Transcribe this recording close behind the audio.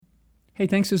Hey,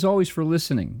 thanks as always for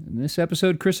listening. In this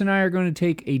episode, Chris and I are going to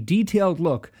take a detailed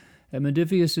look at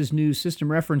Modifius's new system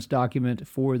reference document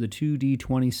for the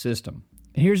 2D20 system.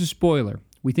 And here's a spoiler.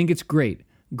 We think it's great.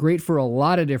 Great for a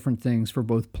lot of different things for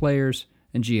both players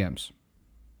and GMs.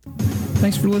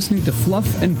 Thanks for listening to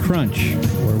Fluff and Crunch,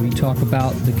 where we talk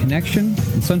about the connection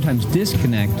and sometimes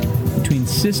disconnect between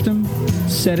system,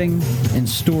 setting, and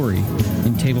story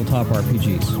in tabletop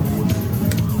RPGs.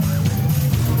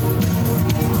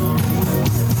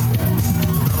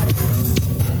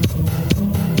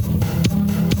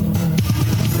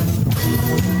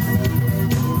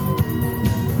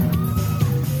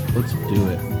 Let's do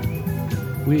it.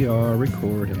 We are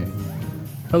recording.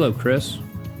 Hello, Chris.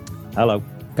 Hello.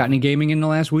 Got any gaming in the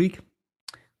last week?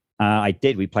 I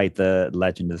did. We played the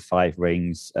Legend of the Five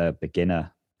Rings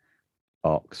beginner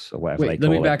box or whatever they call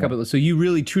it. Let me back up a little. So you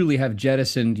really truly have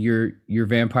jettisoned your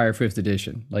Vampire 5th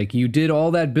edition. Like you did all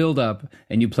that build up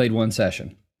and you played one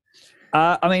session.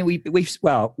 I mean,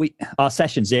 our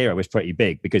session 0 was pretty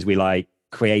big because we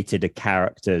created the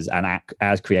characters and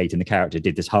as creating the character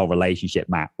did this whole relationship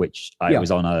map, which I was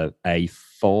on an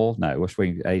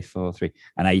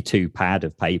A2 pad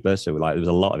of paper. So there was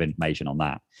a lot of information on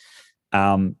that.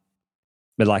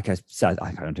 But like I said,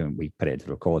 I don't know if we put it into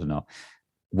the record or not.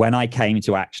 When I came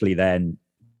to actually then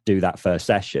do that first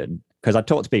session, because I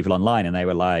talked to people online and they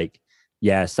were like,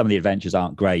 yeah, some of the adventures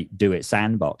aren't great, do it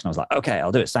sandbox. And I was like, okay,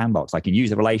 I'll do it sandbox. I can use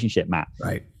the relationship map.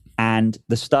 Right. And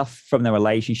the stuff from the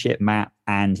relationship map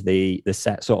and the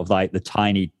set sort of like the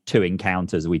tiny 2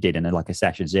 encounters we did in a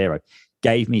session 0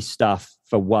 gave me stuff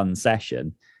for one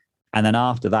session. And then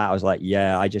after that, I was like,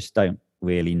 yeah, I just don't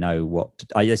really know what to,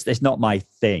 it's not my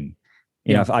thing.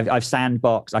 You know, if I've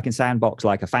sandboxed, I can sandbox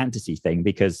like a fantasy thing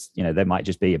because, there might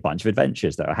just be a bunch of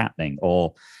adventures that are happening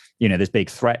or, there's big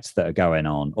threats that are going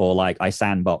on. Or like I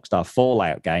sandboxed our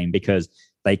Fallout game because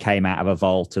they came out of a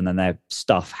vault and then their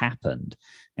stuff happened.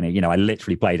 And, I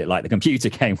literally played it like the computer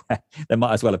game where there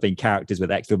might as well have been characters with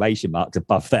exclamation marks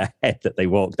above their head that they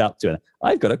walked up to. And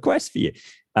I've got a quest for you.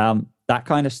 That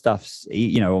kind of stuff's,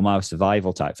 almost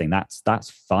survival type thing. That's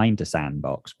fine to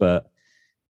sandbox. But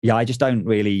yeah, I just don't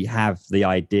really have the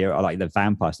idea. I like the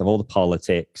vampire stuff, all the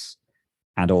politics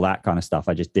and all that kind of stuff.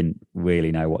 I just didn't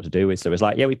really know what to do with. So it was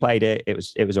like, yeah, we played it. It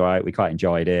was all right. We quite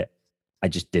enjoyed it. I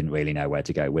just didn't really know where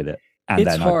to go with it. And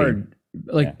it's hard.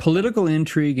 Political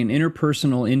intrigue and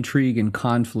interpersonal intrigue and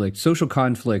conflict, social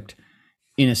conflict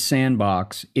in a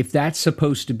sandbox, if that's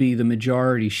supposed to be the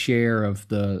majority share of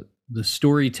the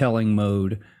storytelling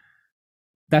mode,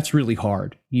 that's really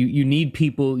hard. You need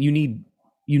people, you need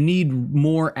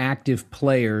more active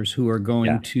players who are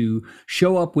going to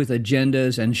show up with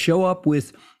agendas and show up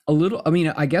with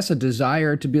I guess a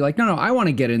desire to be like, no, I want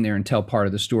to get in there and tell part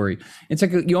of the story. It's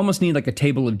like you almost need like a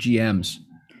table of GMs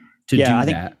to do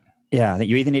that. Yeah, I think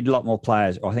you either need a lot more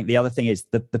players, or I think the other thing is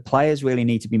the players really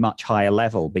need to be much higher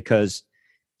level because,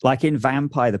 like in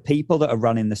Vampire, the people that are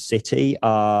running the city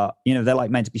are, they're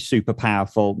like meant to be super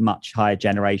powerful, much higher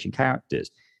generation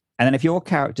characters. And then if your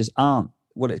characters aren't,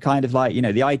 it's kind of like,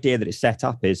 the idea that it's set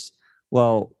up is,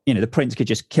 well, the prince could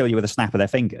just kill you with a snap of their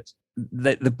fingers.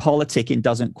 The politicking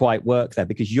doesn't quite work there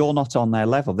because you're not on their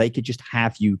level. They could just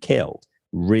have you killed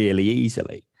really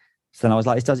easily. So then I was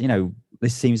like,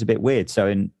 this seems a bit weird.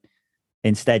 So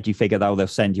instead, you figure they'll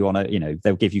send you on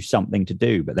they'll give you something to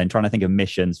do. But then trying to think of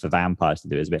missions for vampires to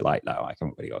do is a bit like, no, I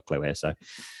haven't really got a clue here. So,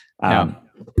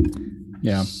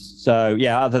 So,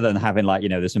 other than having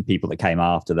there's some people that came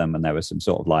after them and there was some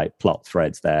sort of plot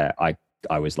threads there, I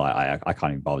was like, I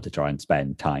can't even bother to try and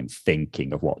spend time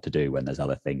thinking of what to do when there's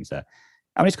other things there.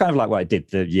 I mean, it's kind of like what I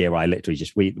did the year I literally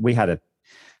just, we had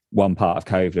one part of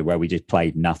COVID where we just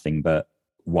played nothing but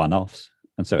one-offs.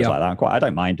 And so it's like that. I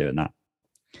don't mind doing that.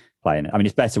 Playing it. I mean,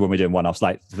 it's better when we're doing one-offs.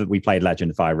 Like we played Legend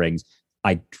of the Five Rings.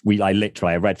 I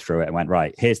read through it and went,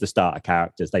 right, here's the starter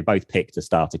characters. They both picked a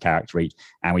starter character each,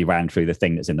 and we ran through the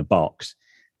thing that's in the box.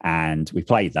 And we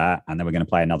played that, and then we're going to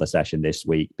play another session this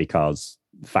week because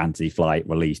Fantasy Flight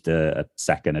released a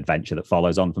second adventure that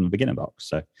follows on from the beginner box.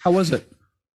 So how was it?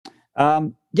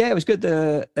 It was good.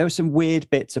 There were some weird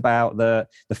bits about the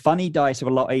funny dice are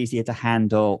a lot easier to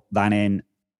handle than in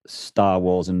Star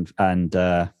Wars and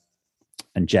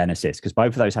Genesis, because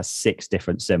both of those have 6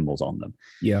 different symbols on them.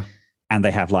 Yeah. And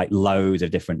they have loads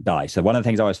of different dice. So one of the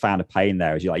things I always found a pain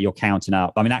there is you're counting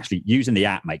up. I mean, actually using the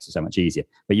app makes it so much easier,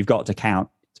 but you've got to count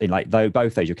in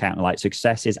both those you're counting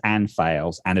successes and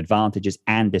fails and advantages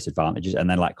and disadvantages, and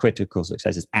then critical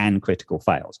successes and critical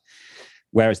fails.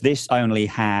 Whereas this only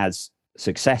has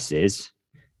successes,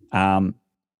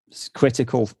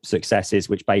 critical successes,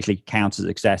 which basically counts as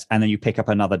success, and then you pick up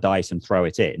another dice and throw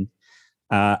it in.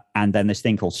 And then this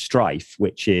thing called strife,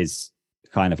 which is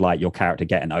kind of like your character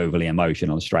getting overly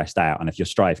emotional and stressed out. And if your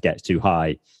strife gets too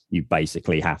high, you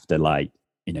basically have to like,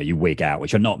 you wig out,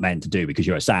 which you're not meant to do because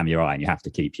you're a samurai and you have to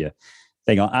keep your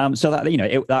thing on. So that,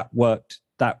 that worked,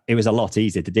 that it was a lot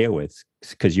easier to deal with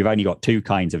because you've only got two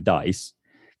kinds of dice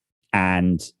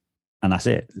and that's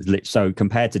it. So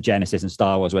compared to Genesis and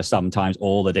Star Wars, where sometimes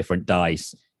all the different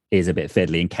dice is a bit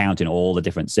fiddly and counting all the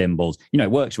different symbols,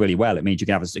 it works really well. It means you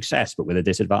can have a success, but with a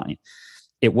disadvantage.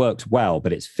 It works well,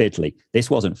 but it's fiddly.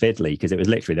 This wasn't fiddly because it was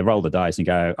literally they roll the dice and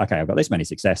go, okay, I've got this many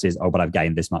successes. Oh, but I've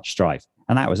gained this much strife.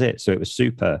 And that was it. So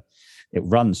it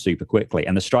runs super quickly.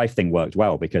 And the strife thing worked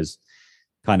well because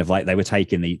kind of like they were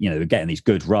taking they were getting these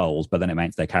good rolls, but then it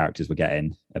meant their characters were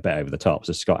getting a bit over the top.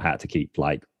 So Scott had to keep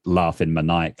like laughing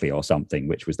maniacally or something,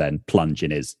 which was then plunging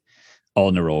his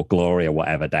honor or glory or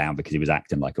whatever down because he was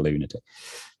acting like a lunatic.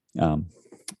 So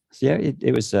yeah,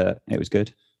 it was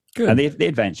good. Good. And the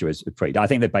adventure was pretty. I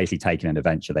think they've basically taken an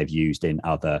adventure they've used in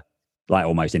other, like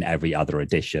almost in every other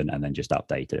edition, and then just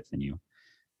updated it for new.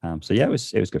 So yeah, it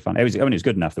was good fun. It was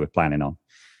good enough that we're planning on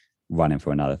running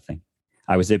for another thing.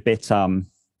 I was a bit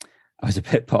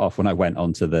put off when I went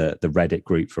onto the Reddit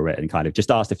group for it and kind of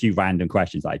just asked a few random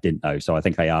questions that I didn't know. So I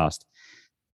think I asked,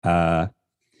 are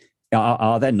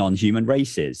there non-human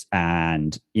races?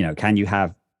 And can you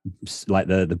have like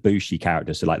the Bushi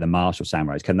characters, so like the martial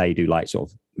samurais, can they do like sort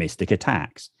of mystic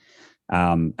attacks?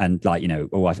 And like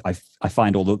I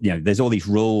find all the there's all these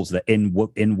rules that in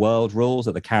world rules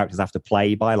that the characters have to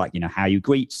play by, like how you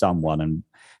greet someone and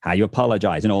how you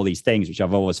apologize and all these things, which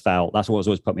I've always felt that's what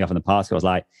always put me off in the past. I was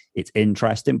like, it's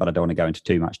interesting, but I don't want to go into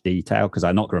too much detail because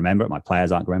I'm not going to remember it. My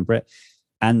players aren't going to remember it.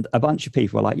 And a bunch of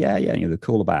people were like, yeah, they're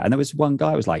cool about it. And there was one guy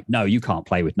who was like, no, you can't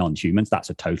play with non-humans. That's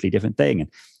a totally different thing.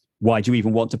 And why do you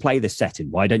even want to play this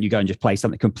setting? Why don't you go and just play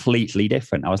something completely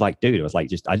different? I was like, dude,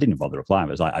 I didn't bother replying.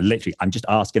 I was like, I'm just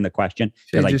asking the question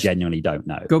because I genuinely don't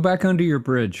know. Go back under your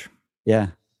bridge. Yeah.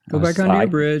 Go back under your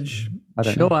bridge.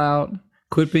 Chill out.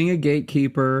 Quit being a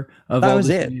gatekeeper of all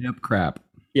this made up crap.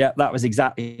 Yeah, that was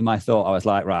exactly my thought. I was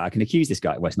like, right, I can accuse this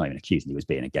guy. Well, it's not even accusing, he was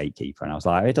being a gatekeeper. And I was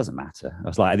like, it doesn't matter. I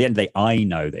was like, at the end of the day, I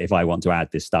know that if I want to add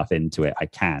this stuff into it, I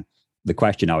can. The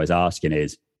question I was asking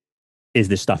is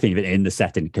this stuff even in the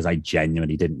setting? Because I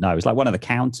genuinely didn't know. It's like one of the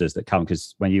counters that come,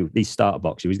 because when these starter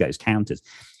boxes, you always get those counters.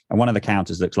 And one of the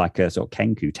counters looks like a sort of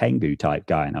Tengu type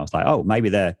guy. And I was like, oh, maybe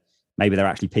they're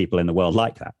actually people in the world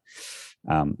like that,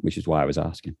 which is why I was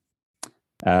asking.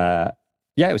 Yeah,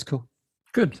 it was cool.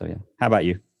 Good. So yeah, how about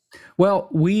you? Well,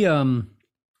 we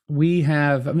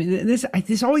have. I mean,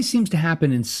 this always seems to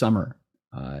happen in summer.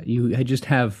 You just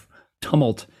have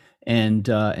tumult and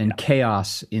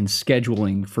chaos in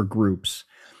scheduling for groups,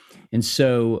 and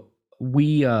so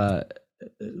we have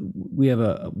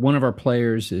one of our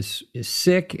players is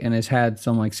sick and has had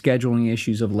some like scheduling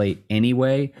issues of late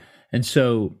anyway, and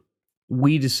so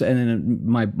we just and then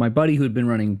my buddy who had been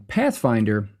running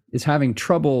Pathfinder is having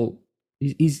trouble.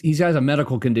 He has a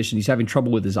medical condition. He's having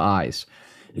trouble with his eyes.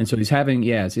 And so he's having,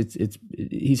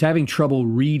 he's having trouble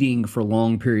reading for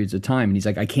long periods of time. And he's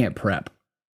like, I can't prep.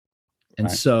 And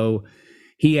so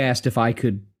he asked if I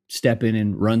could step in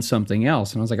and run something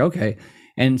else. And I was like, okay.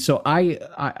 And so I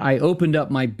opened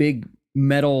up my big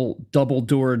metal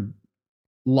double-doored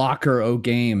locker o'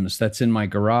 games that's in my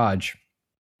garage.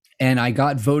 And I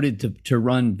got voted to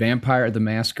run Vampire the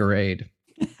Masquerade,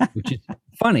 which is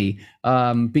funny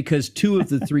because two of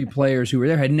the three players who were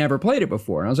there had never played it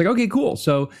before. And I was like, okay, cool.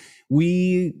 So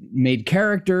we made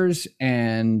characters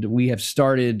and we have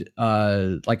started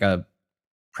like a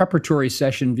preparatory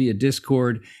session via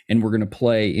Discord, and we're going to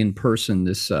play in person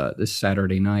this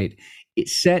Saturday night.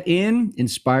 It's set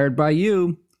inspired by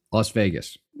you, Las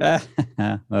Vegas. There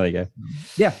you go.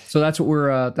 Yeah, so that's what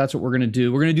we're going to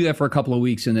do. We're going to do that for a couple of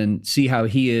weeks and then see how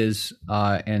he is,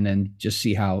 and then just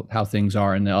see how things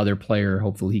are. And the other player,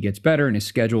 hopefully, he gets better and his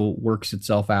schedule works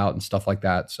itself out and stuff like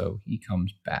that. So he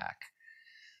comes back.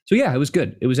 So yeah, it was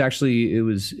good. It was actually it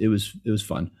was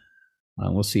fun.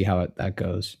 We'll see how that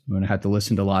goes. I'm going to have to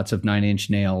listen to lots of Nine Inch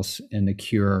Nails and The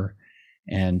Cure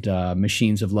and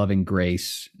Machines of Loving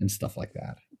Grace and stuff like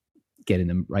that. Get in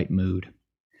the right mood.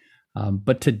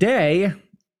 But today,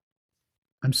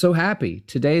 I'm so happy.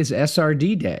 Today is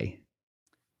SRD Day.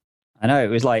 I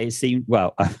know, it seemed,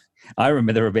 well, I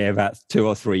remember there would be about 2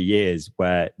 or 3 years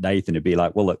where Nathan would be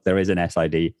like, well, look, there is an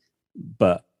SID,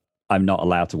 but I'm not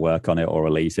allowed to work on it or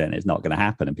release it, and it's not going to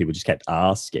happen. And people just kept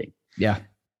asking. Yeah.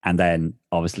 And then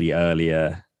obviously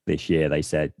earlier this year, they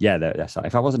said, yeah,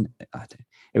 if I wasn't,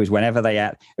 it was whenever they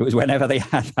had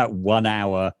that 1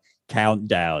 hour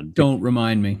countdown. Don't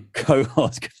remind me.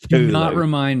 Cohorts Cthulhu. Do not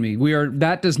remind me.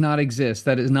 That does not exist.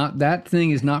 That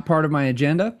thing is not part of my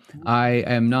agenda. I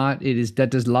am not. That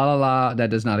does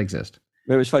not exist.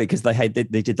 It was funny because they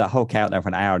did that whole countdown for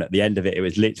an hour, and at the end of it, it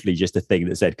was literally just a thing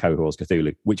that said Cohorts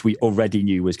Cthulhu, which we already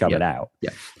knew was coming out.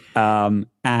 Yeah.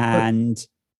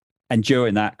 And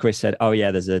during that, Chris said, "Oh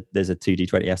yeah, there's a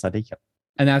 2D20 SRD cup."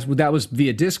 And that was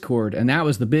via Discord, and that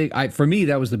was the big. For me,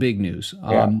 that was the big news.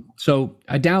 So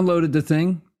I downloaded the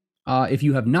thing. If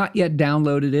you have not yet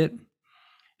downloaded it,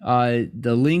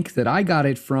 the link that I got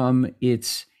it from,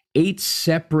 it's 8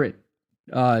 separate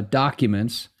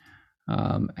documents.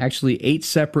 Actually 8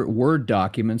 separate Word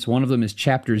documents. One of them is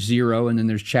chapter 0, and then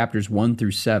there's chapters 1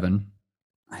 through 7.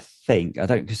 I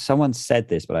because someone said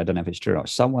this, but I don't know if it's true or not.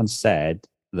 Someone said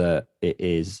that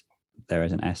there's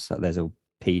a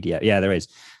PDF. Yeah, there is.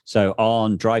 So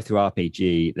on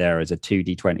DriveThruRPG, there is a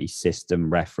 2D20 system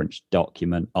reference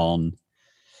document on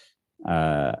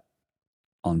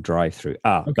DriveThru.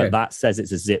 Okay. But that says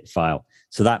it's a zip file.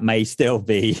 So that may still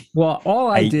be. Well,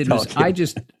 all I did was I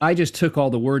just took all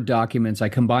the Word documents, I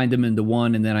combined them into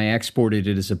one, and then I exported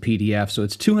it as a PDF. So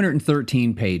it's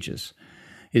 213 pages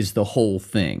is the whole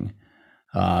thing.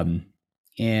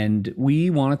 And we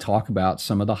want to talk about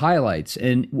some of the highlights.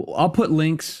 And I'll put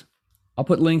links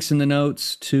in the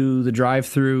notes to the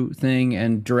DriveThru thing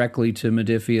and directly to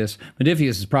Modiphius.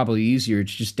 Modiphius is probably easier.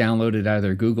 It's just downloaded out of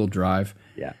their Google Drive.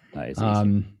 Yeah, that is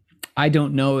easy. I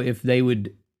don't know if they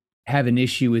would have an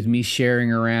issue with me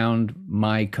sharing around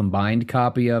my combined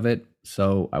copy of it,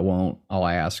 so I won't. I'll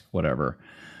ask, whatever.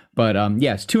 But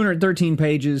yes, 213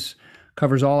 pages,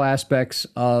 covers all aspects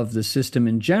of the system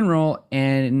in general,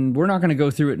 and we're not going to go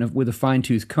through it with a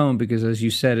fine-tooth comb because, as you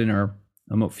said in our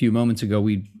a few moments ago,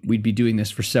 we'd be doing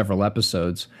this for several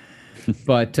episodes.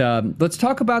 But let's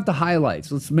talk about the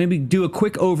highlights. Let's maybe do a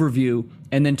quick overview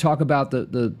and then talk about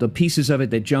the pieces of it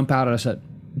that jump out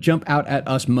at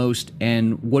us most,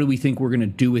 and what do we think we're going to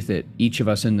do with it, each of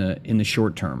us in the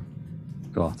short term.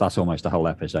 God, that's almost a whole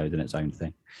episode in its own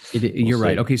thing. You're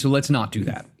right. Okay, so let's not do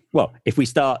that. Well, if we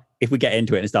get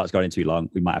into it and it starts going too long,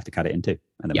 we might have to cut it in two,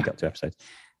 and then we got 2 episodes.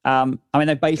 I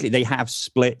mean, they have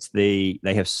split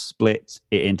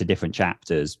it into different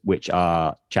chapters, which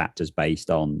are chapters based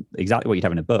on exactly what you'd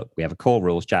have in a book. We have a core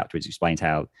rules chapter, which explains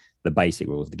how the basic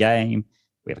rules of the game.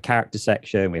 We have a character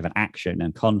section. We have an action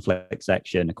and conflict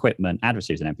section, equipment,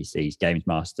 adversaries and NPCs, games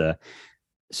master.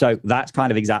 So that's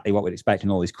kind of exactly what we'd expect in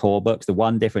all these core books. The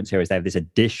one difference here is they have this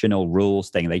additional rules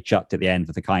thing they chucked at the end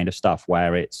for the kind of stuff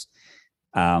where it's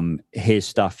here's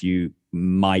stuff you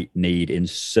might need in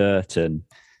certain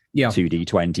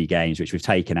 2D20 games, which we've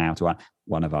taken out of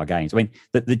one of our games. I mean,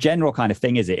 the general kind of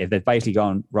thing is if they've basically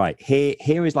gone, right,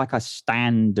 here is like a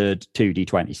standard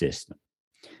 2D20 system.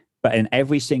 But in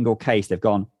every single case, they've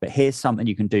gone, but here's something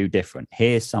you can do different.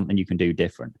 Here's something you can do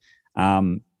different. I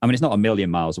mean, it's not a million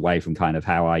miles away from kind of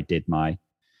how I did my,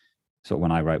 sort of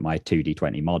when I wrote my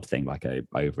 2D20 mod thing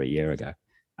over a year ago.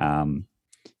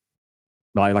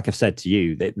 Like I've said to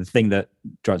you, the thing that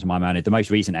drives my mind, the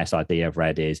most recent SRD I've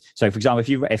read is, so for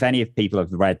example, if any of people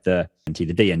have read the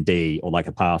D&D or like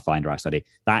a Pathfinder SRD,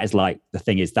 that is like, the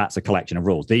thing is, that's a collection of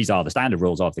rules. These are the standard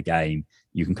rules of the game.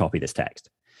 You can copy this text.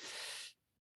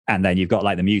 And then you've got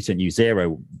like the Mutant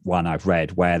U0 one I've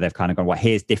read where they've kind of gone, well,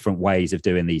 here's different ways of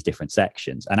doing these different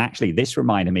sections. And actually this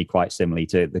reminded me quite similarly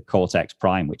to the Cortex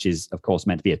Prime, which is of course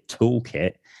meant to be a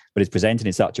toolkit, but it's presented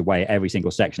in such a way, every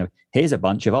single section of here's a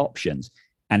bunch of options.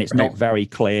 And it's not very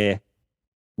clear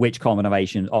which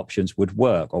combination options would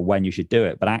work or when you should do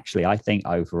it. But actually, I think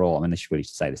overall, I mean, they should really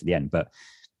say this at the end, but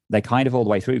they kind of all the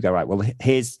way through go, right, well,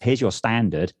 here's your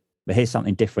standard, but here's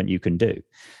something different you can do.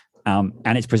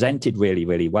 And it's presented really,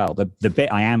 really well. The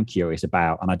bit I am curious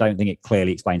about, and I don't think it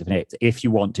clearly explains it, if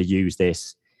you want to use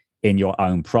this in your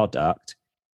own product,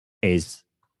 is,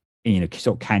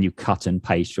 sort of, can you cut and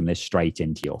paste from this straight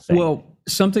into your thing? Well,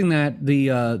 something that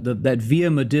that via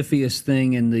Modiphius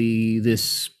thing and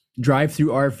this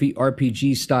DriveThru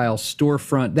RPG style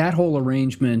storefront, that whole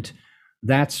arrangement,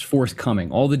 that's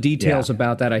forthcoming. All the details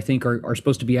about that, I think, are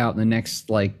supposed to be out in the next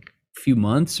few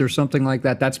months or something like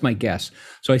that. That's my guess.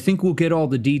 So I think we'll get all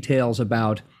the details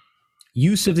about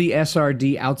use of the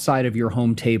SRD outside of your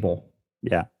home table.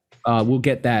 Yeah. We'll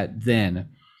get that then.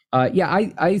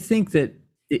 I think that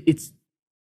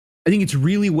it's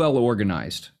really well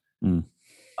organized.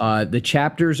 The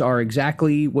chapters are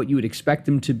exactly what you would expect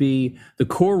them to be. The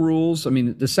core rules, I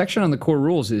mean, the section on the core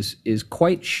rules is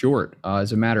quite short,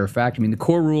 as a matter of fact. I mean, the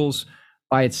core rules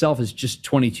by itself is just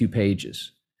 22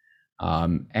 pages.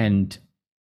 And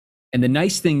the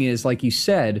nice thing is, like you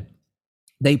said,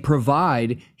 they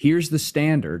provide, here's the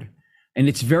standard. And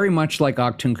it's very much like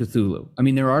Achtung Cthulhu. I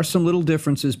mean, there are some little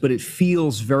differences, but it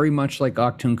feels very much like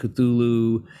Achtung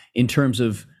Cthulhu in terms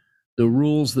of the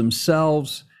rules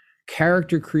themselves.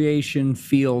 Character creation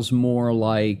feels more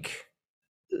like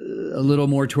a little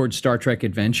more towards Star Trek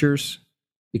Adventures,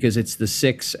 because it's the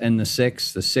six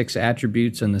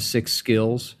attributes and the six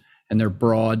skills and their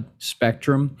broad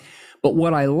spectrum. But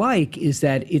what I like is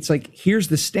that it's like, here's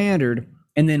the standard.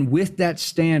 And then with that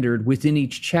standard, within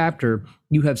each chapter,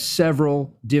 you have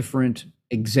several different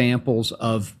examples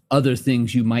of other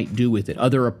things you might do with it,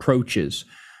 other approaches,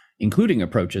 including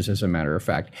approaches, as a matter of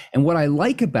fact. And what I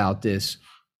like about this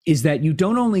is that you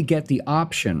don't only get the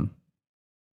option,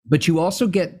 but you also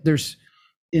get,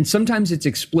 and sometimes it's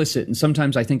explicit, and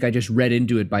sometimes I think I just read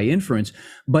into it by inference,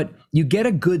 but you get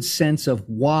a good sense of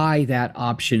why that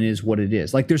option is what it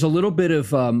is. Like there's a little bit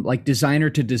of like designer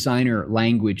to designer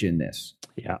language in this.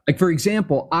 Yeah. Like, for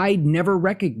example, I never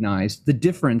recognized the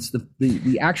difference,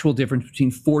 the actual difference between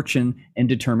fortune and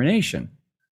determination,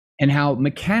 and how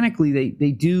mechanically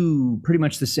they do pretty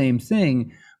much the same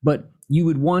thing, but you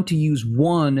would want to use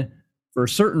one for a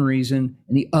certain reason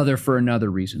and the other for another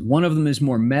reason. One of them is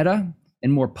more meta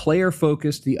and more player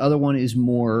focused. The other one is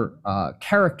more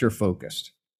character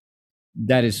focused.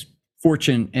 That is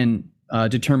fortune and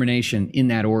determination in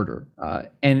that order.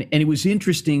 And it was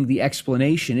interesting, the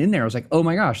explanation in there. I was like, oh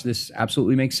my gosh, this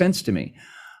absolutely makes sense to me.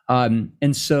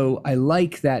 And so I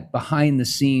like that behind the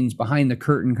scenes, behind the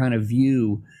curtain kind of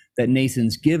view that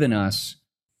Nathan's given us,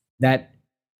 that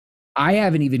I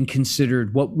haven't even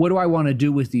considered what do I want to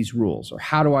do with these rules, or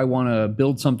how do I want to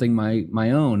build something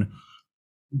my own.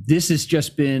 This has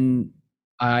just been,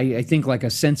 I think, like a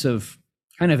sense of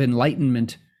kind of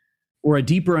enlightenment or a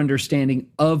deeper understanding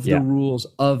of the rules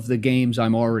of the games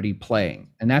I'm already playing.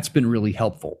 And that's been really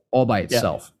helpful all by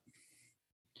itself.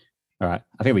 All right.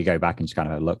 I think we go back and just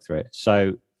kind of look through it.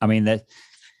 So, I mean, the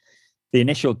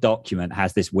initial document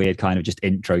has this weird kind of just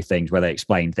intro things where they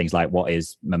explain things like what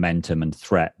is momentum and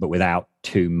threat, but without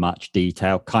too much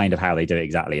detail, kind of how they do it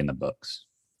exactly in the books.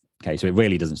 Okay, so it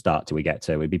really doesn't start till we get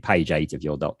to, it'd be page 8 of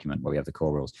your document where we have the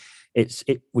core rules.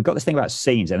 We've got this thing about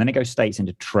scenes, and then it goes straight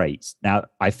into traits. Now,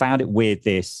 I found it weird,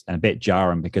 this, and a bit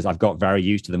jarring, because I've got very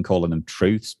used to them calling them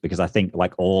truths, because I think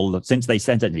like since they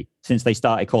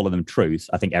started calling them truths,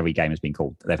 I think every game has been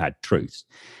called, they've had truths.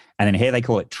 And then here they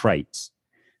call it traits.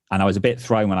 And I was a bit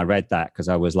thrown when I read that, because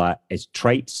I was like, is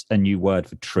traits a new word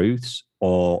for truths,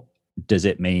 or does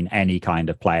it mean any kind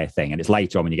of player thing? And it's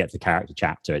later on when you get to the character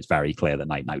chapter, it's very clear that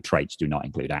no, traits do not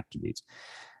include attributes.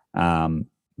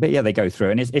 But yeah, they go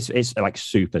through, and it's like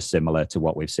super similar to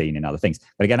what we've seen in other things.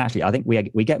 But again, actually, I think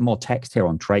we get more text here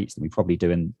on traits than we probably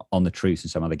do on the truths in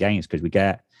some other games, because we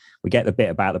get the bit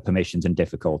about the permissions and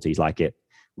difficulties, like it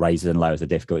raises and lowers the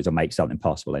difficulties or makes something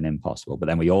possible and impossible. But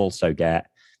then we also get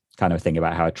kind of a thing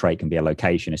about how a trait can be a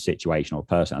location, a situation, or a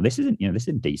person. And this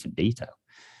isn't decent detail.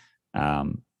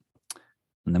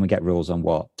 And then we get rules on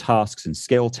what tasks and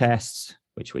skill tests,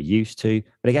 which we're used to.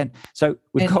 But again, so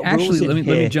we've got actually, rules let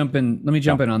me jump in. Let me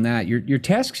jump in on that. Your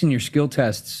tasks and your skill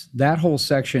tests, that whole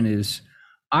section is,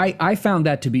 I found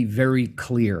that to be very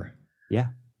clear. Yeah.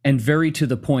 And very to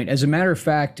the point. As a matter of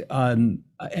fact, and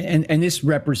this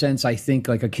represents, I think,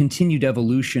 like a continued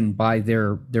evolution by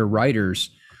their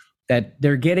writers, that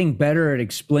they're getting better at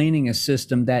explaining a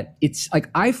system that it's like,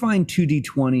 I find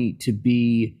 2D20 to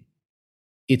be,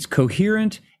 it's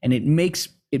coherent and it makes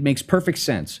perfect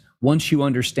sense once you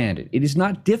understand it. It is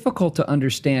not difficult to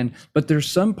understand, but there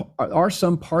are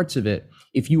some parts of it,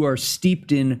 if you are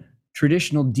steeped in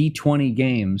traditional D20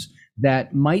 games,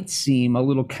 that might seem a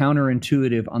little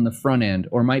counterintuitive on the front end,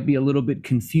 or might be a little bit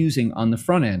confusing on the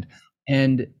front end.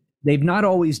 And they've not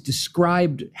always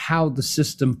described how the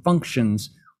system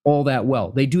functions all that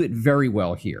well. They do it very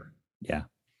well here. Yeah.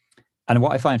 And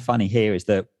what I find funny here is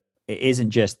that it isn't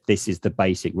just, this is the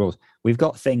basic rules. We've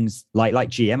got things like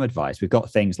GM advice. We've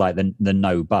got things like the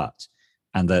no but,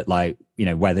 and that, like, you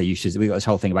know, whether you should, we've got this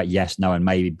whole thing about yes, no, and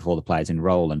maybe before the players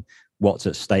enroll, and what's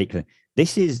at stake.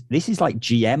 This is like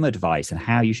GM advice and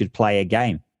how you should play a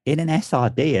game in an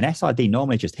SRD. An SRD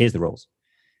normally just, here's the rules.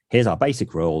 Here's our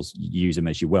basic rules. Use them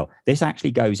as you will. This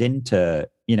actually goes into,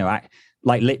 you know,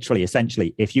 like literally,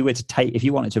 essentially, if you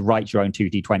wanted to write your own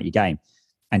 2D20 game,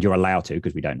 and you're allowed to,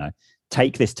 because we don't know,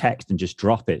 take this text and just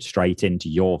drop it straight into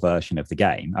your version of the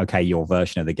game. Okay, your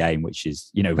version of the game, which is,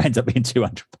 you know, ends up being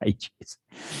 200 pages.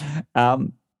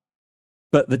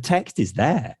 But the text is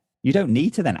there. You don't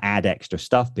need to then add extra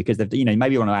stuff, because they've, you know,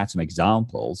 maybe you want to add some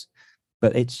examples,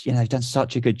 but it's, you know, they've done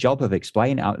such a good job of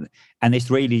explaining it. And this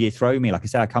really did throw me. Like I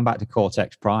said, I come back to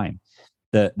Cortex Prime,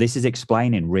 that this is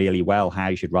explaining really well how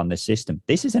you should run this system.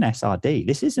 This is an SRD.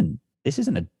 This isn't this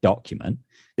isn't a document.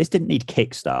 This didn't need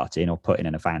kickstarting or putting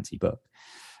in a fancy book.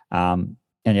 And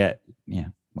yet, yeah,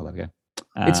 well, there we go.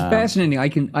 It's fascinating.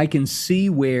 I can see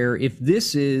where if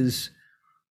this is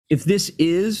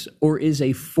or is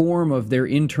a form of their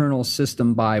internal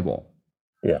system Bible.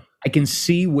 Yeah. I can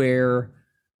see where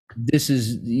this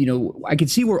is, I can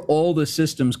see where all the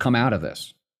systems come out of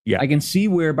this. Yeah. I can see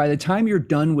where by the time you're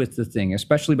done with the thing,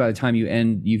 especially by the time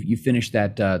you finish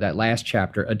that last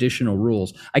chapter, additional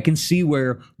rules, I can see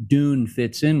where Dune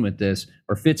fits in with this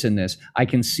or fits in this. I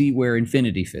can see where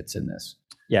Infinity fits in this.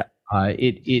 Yeah.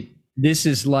 This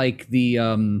is like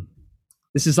the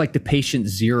patient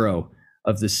zero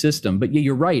of the system. But yeah,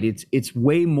 you're right. It's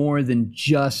way more than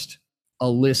just a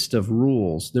list of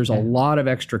rules. There's a lot of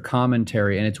extra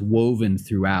commentary, and it's woven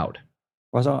throughout.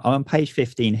 Well, I'm on page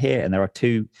 15 here, and there are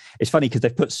two. It's funny because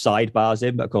they've put sidebars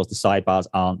in, but of course the sidebars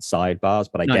aren't sidebars.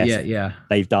 But I guess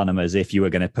they've done them as if you were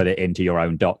going to put it into your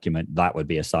own document. That would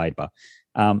be a sidebar.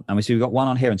 And we've got one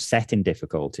on here on setting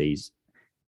difficulties.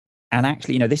 And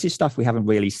actually, this is stuff we haven't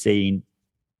really seen.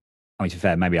 I mean, to be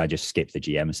fair, maybe I just skip the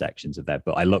GM sections of that,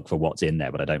 but I look for what's in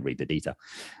there, but I don't read the detail.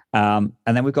 And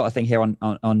then we've got a thing here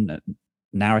on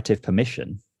narrative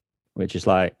permission, which is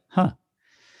like,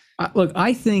 Look,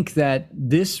 I think that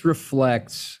this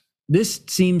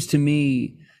seems to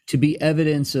me to be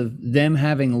evidence of them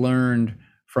having learned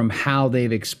from how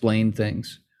they've explained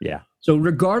things. Yeah. So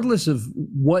regardless of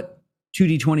what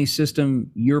 2D20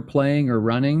 system you're playing or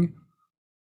running,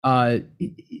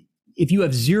 if you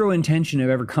have zero intention of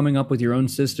ever coming up with your own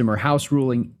system or house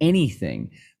ruling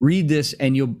anything, read this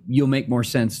and you'll make more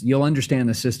sense. You'll understand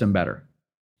the system better.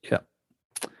 Yeah.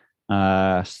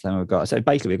 So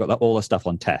basically we've got all the stuff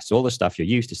on tests, all the stuff you're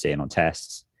used to seeing on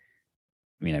tests.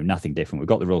 Nothing different. We've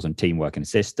got the rules on teamwork and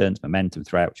assistance, momentum,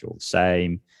 threat, which are all the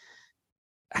same.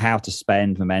 How to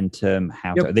spend momentum,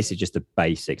 this is just the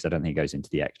basics. I don't think it goes into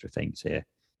the extra things here.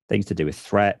 Things to do with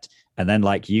threat. And then,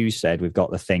 like you said, we've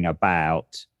got the thing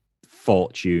about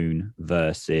fortune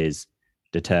versus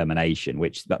determination,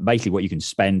 which basically what you can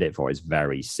spend it for is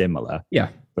very similar. Yeah.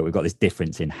 But we've got this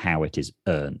difference in how it is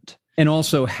earned. And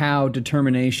also how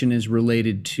determination is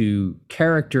related to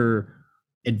character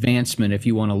advancement, if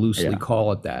you want to loosely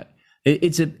call it that.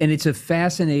 It's a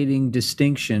fascinating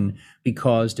distinction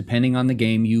because depending on the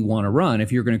game you want to run,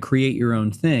 if you're going to create your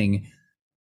own thing,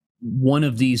 one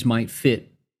of these might fit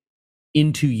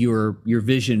into your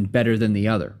vision better than the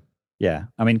other. Yeah.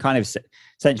 I mean, kind of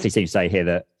essentially seems to say here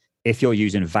that if you're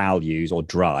using values or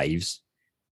drives,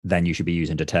 then you should be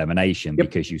using determination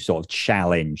because you sort of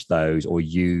challenge those or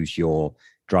use your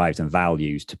drives and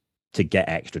values to get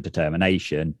extra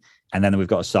determination. And then we've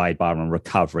got a sidebar on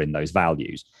recovering those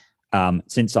values.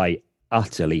 Since I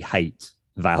utterly hate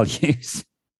values.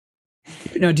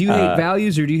 Now, do you hate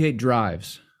values or do you hate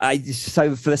drives?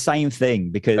 So for the same thing,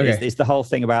 because it's the whole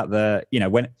thing about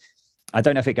when I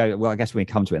don't know if it goes, well, I guess when we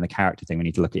come to it in the character thing, we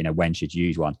need to look at, when should you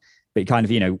use one. But kind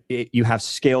of, you have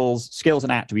skills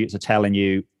and attributes are telling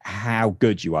you how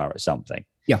good you are at something.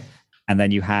 Yeah. And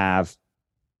then you have,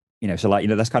 so like,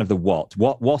 that's kind of the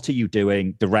what are you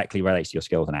doing directly relates to your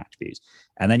skills and attributes.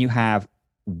 And then you have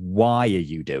why are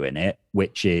you doing it,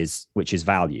 which is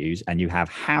values. And you have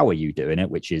how are you doing it,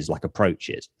 which is like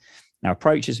approaches. Now,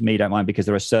 approaches for me don't mind because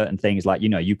there are certain things like,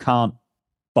 you can't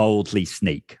boldly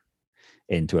sneak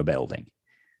into a building.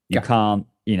 You can't,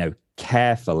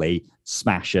 carefully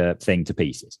smash a thing to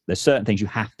pieces. There's certain things you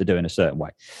have to do in a certain way.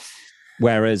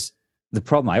 Whereas the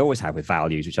problem I always have with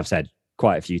values, which I've said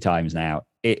quite a few times now,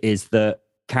 it is that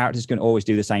characters can always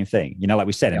do the same thing. Like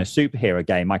we said, in a superhero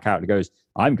game, my character goes,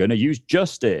 I'm going to use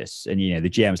justice. And, the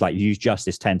GM's like, you use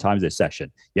justice 10 times this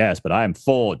session. Yes, but I am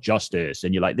for justice.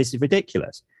 And you're like, this is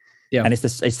ridiculous. Yeah. And it's the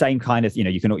same kind of,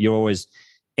 you're always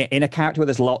in a character where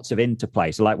there's lots of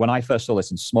interplay. So like when I first saw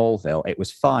this in Smallville, it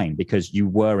was fine because you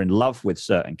were in love with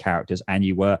certain characters and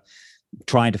you were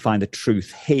trying to find the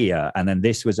truth here. And then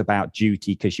this was about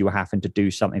duty because you were having to do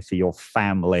something for your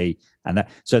family. And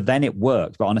so then it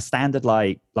worked. But on a standard,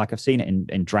 like I've seen it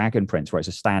in Dragon Prince, where it's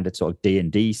a standard sort of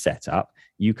D&D setup,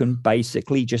 you can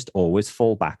basically just always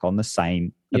fall back on the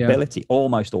same ability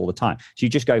almost all the time. So you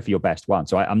just go for your best one.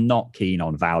 So I'm not keen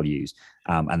on values.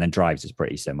 And then drives is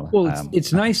pretty similar. Well,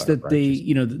 it's nice that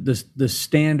the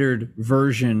standard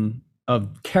version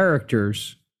of character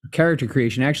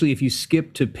creation, actually, if you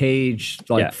skip to page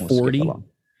 40,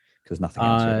 because nothing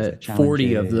else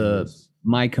 40 of the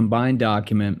My Combined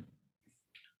document,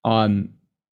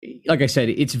 like I said,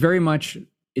 it's very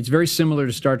similar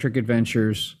to Star Trek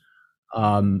Adventures,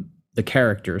 the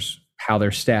characters, how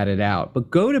they're statted out. But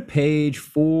go to page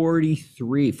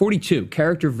 42,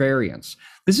 character variants.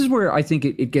 This is where I think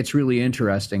it gets really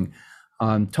interesting.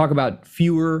 talk about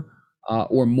fewer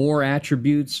or more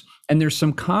attributes. And there's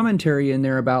some commentary in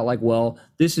there about like, well,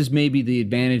 this is maybe the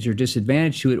advantage or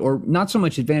disadvantage to it, or not so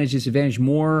much advantage, disadvantage,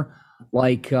 more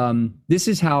like this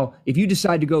is how, if you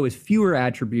decide to go with fewer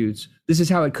attributes, this is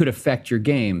how it could affect your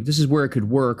game. This is where it could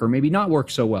work or maybe not work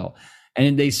so well.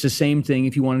 And it's the same thing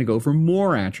if you wanted to go for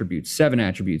more attributes, 7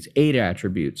 attributes, 8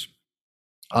 attributes,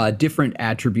 different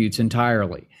attributes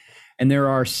entirely. And there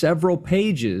are several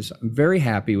pages, I'm very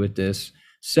happy with this,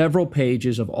 several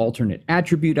pages of alternate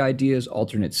attribute ideas,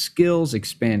 alternate skills,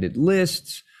 expanded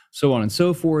lists, so on and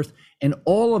so forth. And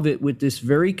all of it with this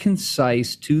very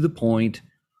concise, to the point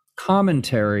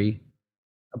commentary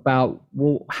about,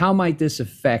 well, how might this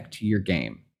affect your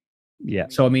game? Yeah.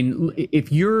 So, I mean,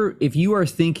 if you are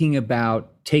thinking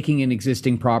about taking an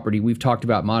existing property, we've talked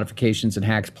about modifications and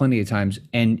hacks plenty of times,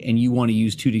 and you want to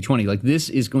use 2D20, like this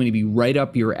is going to be right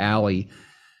up your alley,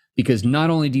 because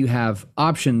not only do you have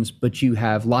options, but you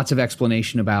have lots of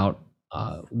explanation about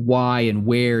why and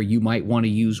where you might want to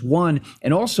use one.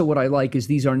 And also what I like is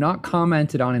these are not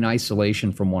commented on in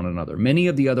isolation from one another. Many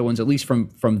of the other ones, at least from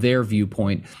their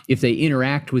viewpoint, if they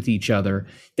interact with each other,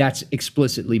 that's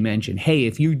explicitly mentioned. Hey,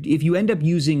 if you end up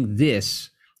using this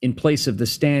in place of the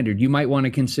standard, you might want to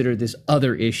consider this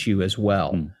other issue as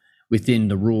well within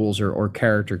the rules or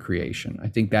character creation. I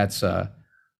think that's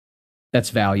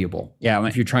valuable. Yeah, I mean,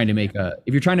 if you're trying to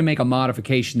make a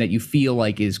modification that you feel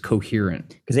like is coherent.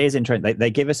 Because it is interesting.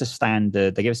 They give us a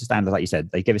standard. They give us a standard, like you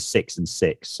said. They give us 6 and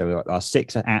 6. So our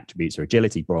 6 attributes are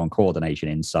agility, brawn, coordination,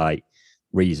 insight,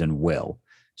 reason, will.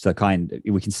 So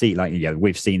we can see, like,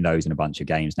 we've seen those in a bunch of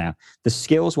games now. The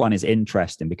skills one is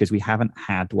interesting because we haven't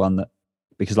had one that,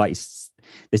 because like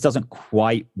this doesn't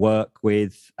quite work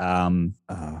with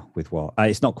what?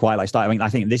 It's not quite like style. I mean, I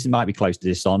think this might be close to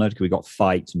Dishonored because we got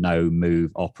fight, know,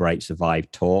 move, operate,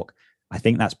 survive, talk. I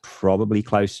think that's probably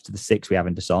close to the 6 we have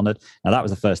in Dishonored. Now, that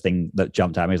was the first thing that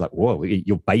jumped at me. It was like, whoa,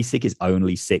 your basic is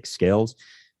only 6 skills.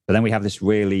 But then we have this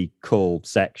really cool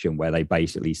section where they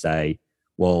basically say,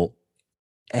 well,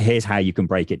 here's how you can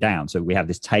break it down. So we have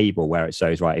this table where it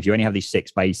shows, right, if you only have these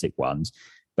 6 basic ones,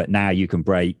 but now you can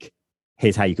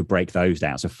here's how you could break those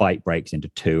down. So fight breaks into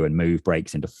 2 and move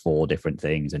breaks into 4 different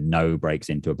things, and know breaks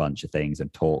into a bunch of things,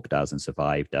 and talk does and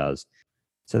survive does.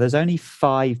 So there's only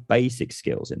 5 basic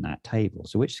skills in that table.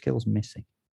 So which skill's missing?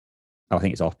 Oh, I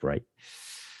think it's operate.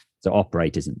 So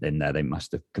operate isn't in there. They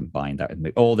must have combined that with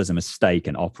move. Or there's a mistake,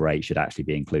 and operate should actually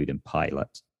be included in pilot.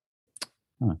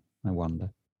 Oh, I wonder.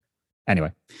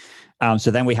 Anyway,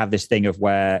 so then we have this thing of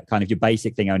where kind of your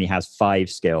basic thing only has 5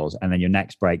 skills, and then your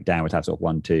next breakdown would have sort of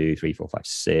 1, 2, 3, 4, 5,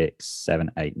 6,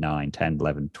 7, 8, 9, 10,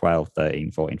 11, 12,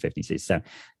 13, 14, 15, 16,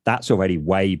 17. That's already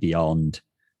way beyond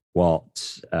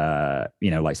what,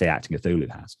 like say Acting Cthulhu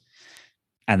has.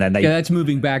 And then that's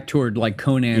moving back toward like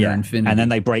Conan or Infinity. And then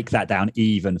they break that down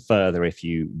even further if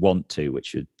you want to, which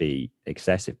should be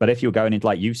excessive. But if you're going into,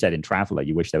 like you said, in Traveller,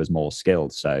 you wish there was more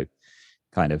skills. So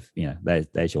kind of,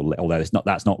 there's your, although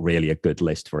that's not really a good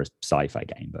list for a sci-fi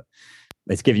game, but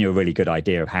it's giving you a really good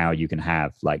idea of how you can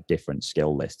have like different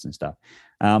skill lists and stuff.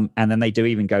 And then they do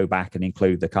even go back and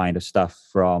include the kind of stuff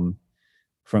from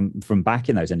back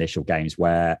in those initial games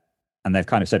and they've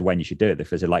kind of said when you should do it.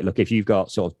 Because they're like, look, if you've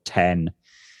got sort of 10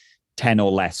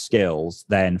 or less skills,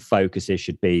 then focuses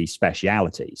should be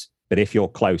specialities. But if you're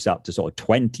close up to sort of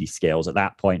 20 skills, at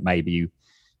that point, maybe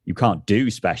you can't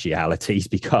do specialities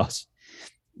because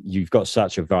you've got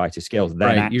such a variety of skills.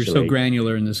 Then right, you're so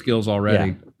granular in the skills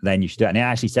already. Yeah, then you should do it. And it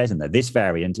actually says in there, this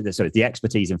variant, so it's the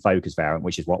expertise and focus variant,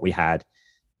 which is what we had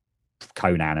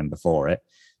Conan and before it.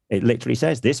 It literally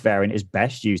says this variant is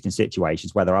best used in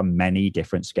situations where there are many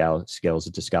different skills as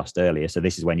discussed earlier. So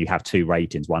this is when you have 2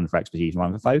 ratings, one for expertise and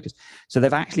one for focus. So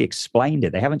they've actually explained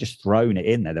it. They haven't just thrown it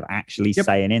in there. They're actually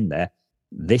saying in there,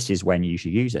 this is when you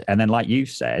should use it. And then like you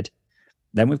said,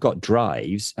 then we've got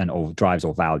drives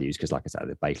or values, because like I said,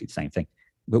 they're basically the same thing.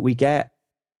 But we get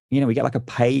like a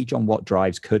page on what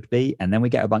drives could be, and then we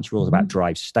get a bunch of rules about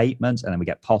drive statements, and then we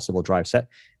get possible drive set.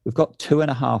 We've got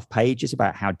 2.5 pages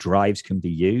about how drives can be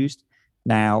used.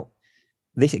 Now,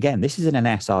 this is in an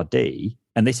SRD,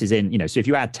 and this is in, so if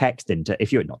you add text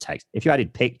if you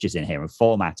added pictures in here and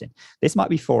formatting, this might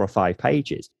be 4 or 5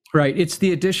 pages. Right. It's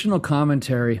the additional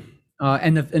commentary.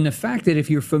 And the fact that if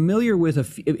you're familiar with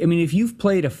if you've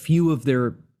played a few of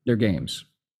their games,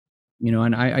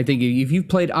 and I think if you've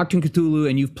played Acting Cthulhu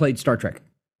and you've played Star Trek,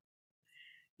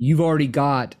 you've already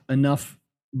got enough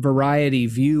variety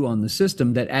view on the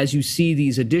system that as you see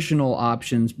these additional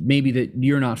options, maybe that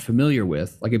you're not familiar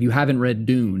with, like if you haven't read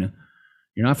Dune,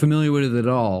 you're not familiar with it at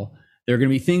all, there are going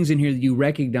to be things in here that you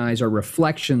recognize are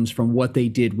reflections from what they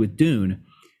did with Dune.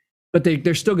 but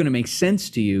they're still going to make sense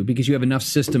to you because you have enough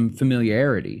system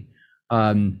familiarity.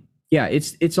 Yeah,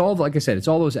 it's all, like I said, it's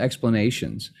all those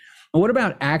explanations. And what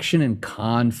about action and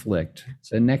conflict? It's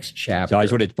the next chapter. So I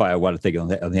just wanted to put one thing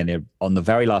on the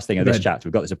very last thing of this chapter.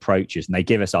 We've got these approaches, and they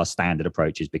give us our standard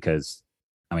approaches because,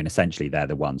 I mean, essentially they're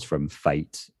the ones from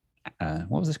Fate.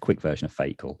 What was this quick version of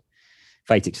Fate called?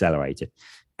 Fate Accelerated.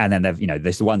 And then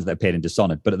there's the ones that appeared in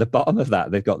Dishonored. But at the bottom of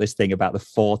that, they've got this thing about the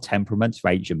 4 temperaments for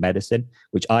ancient medicine,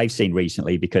 which I've seen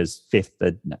recently because fifth?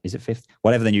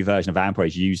 Whatever the new version of Vampire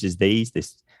uses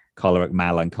this choleric,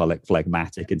 melancholic,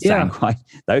 phlegmatic, and sanguine.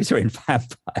 Those are in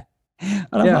Vampire. And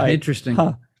I'm like, interesting.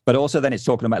 Huh. But also then it's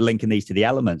talking about linking these to the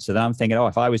elements. So then I'm thinking,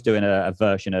 if I was doing a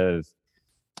version of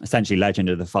essentially Legend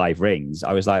of the Five Rings,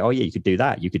 I was like, you could do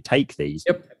that. You could take these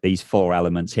 4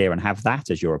 elements here and have that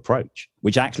as your approach,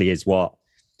 which actually is what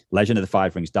Legend of the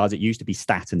Five Rings does. It used to be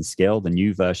stat and skill. The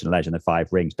new version of Legend of the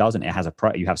Five Rings doesn't. It has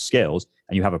you have skills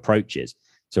and you have approaches.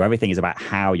 So everything is about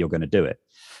how you're going to do it.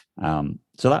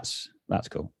 So that's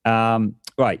cool.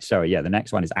 Right. So the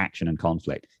next one is action and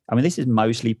conflict. I mean, this is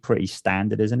mostly pretty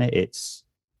standard, isn't it? It's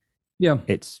you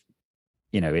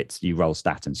roll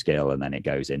stat and skill, and then it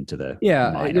goes into the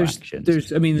minor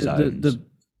actions. I mean,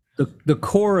 the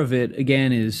core of it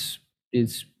again is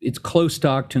it's close to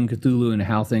Achtung Cthulhu and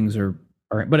how things are.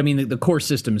 But I mean, the core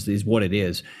systems is what it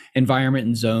is. Environment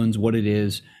and zones, what it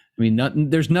is. I mean,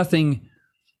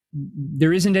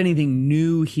 there isn't anything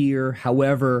new here.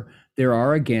 However, there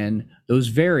are, again, those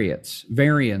variants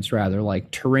rather, like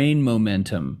terrain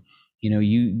momentum,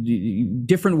 you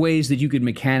different ways that you could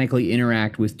mechanically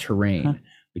interact with terrain,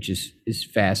 which is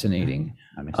fascinating.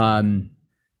 We've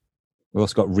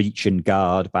also got reach and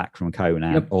guard back from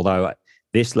Conan, although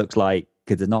this looks like,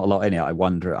 because there's not a lot in it, I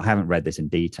wonder, I haven't read this in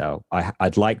detail.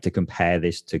 I'd like to compare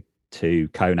this to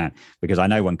Conan, because I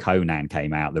know when Conan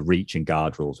came out, the reach and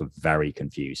guard rules were very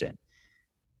confusing.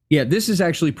 Yeah, this is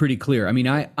actually pretty clear. I mean,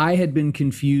 I had been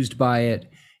confused by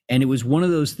it, and it was one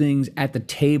of those things at the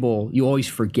table you always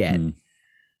forget.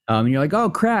 And you're like, oh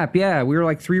crap, yeah, we were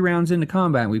like 3 rounds into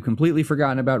combat, and we've completely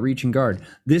forgotten about reach and guard.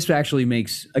 This actually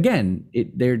makes, again,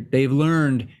 they've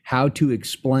learned how to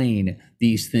explain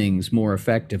these things more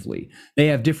effectively. They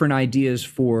have different ideas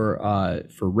for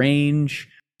range.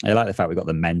 I like the fact we've got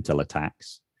the mental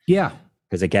attacks. Yeah,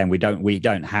 because again, we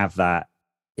don't have that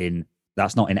in.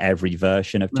 That's not in every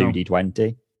version of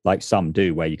 2D20. Like some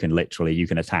do, where you can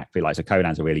attack people. Like, so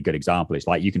Conan's a really good example. It's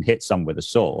like you can hit someone with a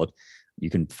sword, you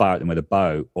can fire at them with a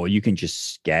bow, or you can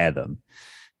just scare them.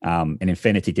 And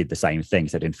Infinity did the same thing.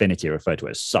 So Infinity referred to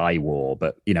it as Psy-War,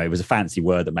 but it was a fancy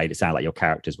word that made it sound like your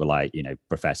characters were like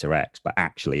Professor X, but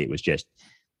actually it was just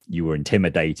you were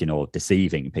intimidating or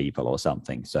deceiving people or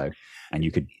something. So, and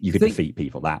you could defeat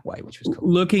people that way, which was cool.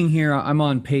 Looking here, I'm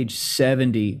on page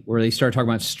 70 where they start talking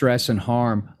about stress and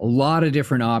harm. A lot of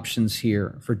different options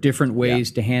here for different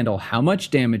ways to handle how much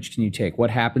damage can you take? What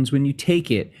happens when you take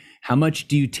it? How much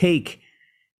do you take,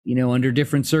 under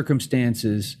different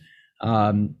circumstances?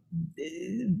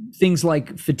 Things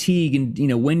like fatigue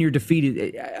and, when you're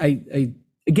defeated.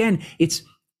 Again, it's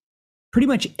pretty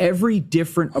much every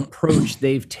different approach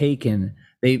they've taken.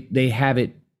 They have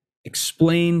it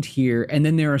explained here, and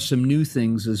then there are some new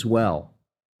things as well.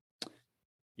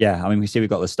 Yeah, I mean, we've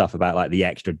got the stuff about like the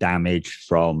extra damage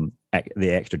from the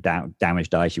extra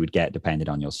damage dice you would get depending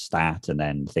on your stat, and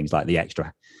then things like the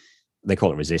extra, they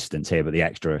call it resistance here, but the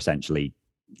extra essentially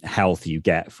health you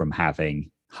get from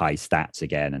having high stats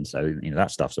again. And so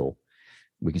that stuff's all,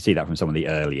 we can see that from some of the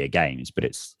earlier games, but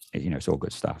it's all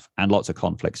good stuff, and lots of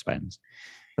conflict spends.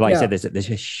 Like I said, there's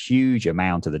a huge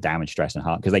amount of the damage, stress, and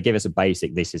harm, because they give us a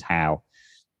basic, this is how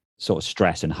sort of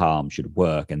stress and harm should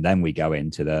work. And then we go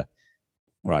into the,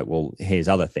 right, well, here's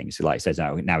other things. So like it says,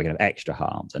 now we can have extra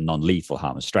harms and non-lethal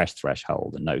harm, and stress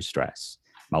threshold and no stress,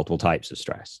 multiple types of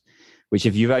stress, which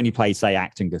if you've only played, say,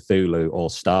 Achtung Cthulhu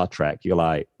or Star Trek, you're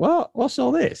like, what's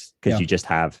all this? Because you just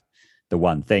have the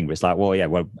one thing. But it's like,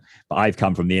 but I've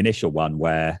come from the initial one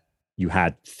where you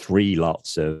had 3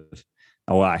 lots of,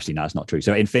 actually, no, it's not true.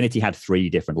 So Infinity had 3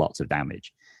 different lots of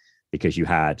damage, because you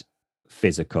had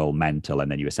physical, mental,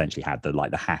 and then you essentially had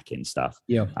the hacking stuff.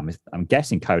 Yeah. I'm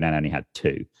guessing Conan only had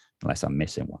 2, unless I'm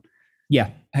missing one. Yeah,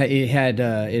 it had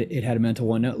a mental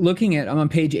one. Now, I'm on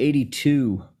page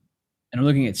 82, and I'm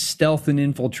looking at stealth and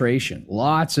infiltration.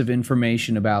 Lots of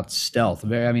information about stealth.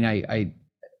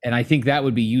 I think that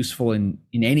would be useful in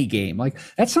any game. Like,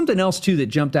 that's something else too that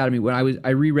jumped out at me when I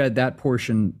reread that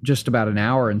portion just about an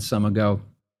hour and some ago.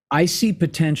 I see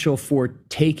potential for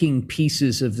taking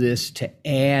pieces of this to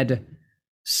add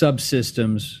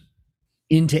subsystems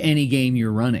into any game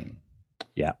you're running.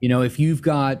 Yeah.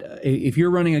 If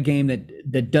you're running a game that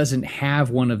that doesn't have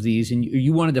one of these, and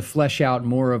you wanted to flesh out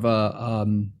more of a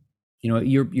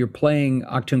you're playing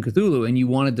Achtung Cthulhu and you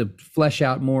wanted to flesh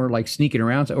out more like sneaking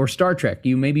around, or Star Trek,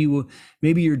 maybe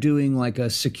you're doing like a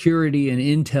security and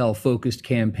intel focused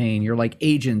campaign. You're like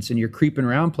agents and you're creeping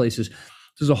around places.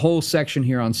 There's a whole section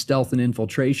here on stealth and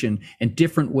infiltration and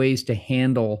different ways to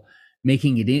handle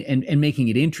making it and making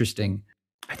it interesting.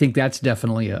 I think that's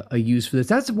definitely a use for this.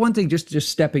 That's one thing, just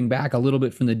stepping back a little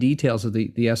bit from the details of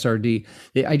the SRD.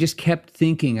 I just kept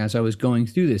thinking as I was going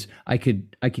through this, I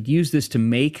could use this to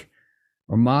make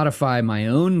or modify my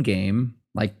own game,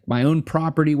 like my own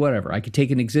property, whatever. I could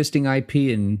take an existing IP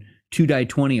and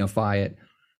 2-die-20ify it.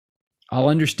 I'll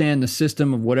understand the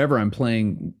system of whatever I'm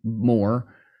playing more,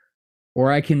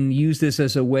 or I can use this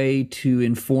as a way to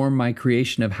inform my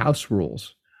creation of house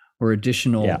rules or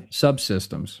additional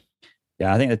subsystems.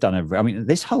 Yeah, I think they've done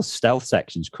this whole stealth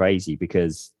section's crazy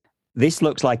because this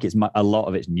looks like a lot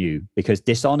of it's new because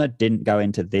Dishonored didn't go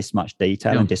into this much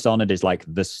detail, and Dishonored is like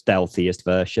the stealthiest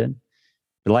version.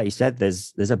 But like you said,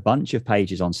 there's a bunch of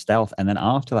pages on stealth, and then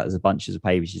after that, there's a bunch of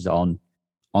pages on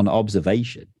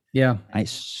observation. Yeah, and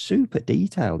it's super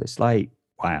detailed. It's like,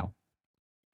 wow.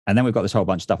 And then we've got this whole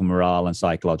bunch of stuff on morale and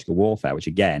psychological warfare, which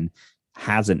again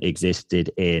hasn't existed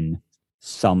in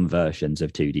some versions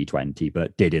of 2D20,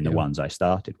 but did in the ones I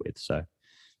started with. So,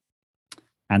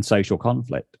 and social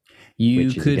conflict.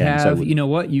 You could have, you know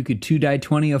what? You could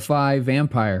 2-die-20ify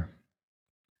vampire.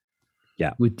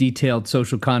 Yeah. With detailed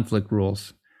social conflict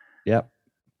rules. Yep.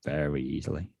 Very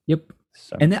easily. Yep.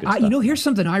 So and here's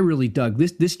something I really dug.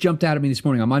 This jumped out at me this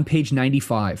morning. I'm on page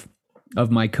 95 of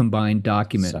my combined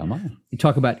document. You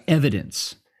talk about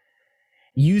evidence.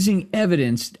 Using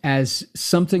evidence as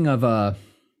something of a...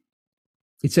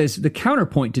 It says, the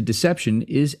counterpoint to deception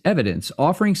is evidence,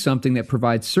 offering something that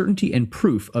provides certainty and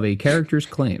proof of a character's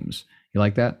claims. You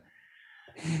like that?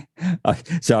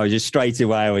 So I was just straight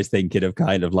away, I was thinking of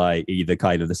kind of like either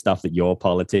kind of the stuff that your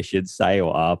politicians say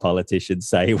or our politicians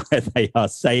say, where they are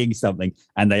saying something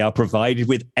and they are provided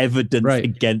with evidence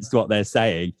against what they're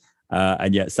saying.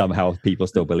 And yet somehow people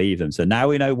still believe them. So now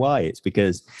we know why. It's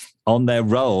because on their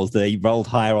rolls, they rolled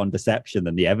higher on deception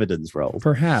than the evidence rolled.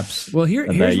 Perhaps. Well,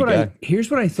 here's what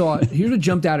I thought. Here's what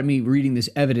jumped out at me reading this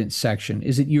evidence section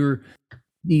is that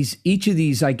each of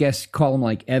these, I guess, call them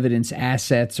like evidence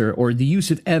assets or the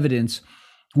use of evidence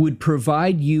would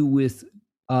provide you with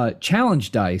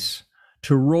challenge dice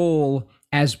to roll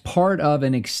as part of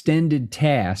an extended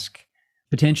task,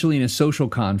 potentially in a social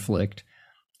conflict,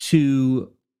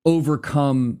 to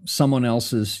overcome someone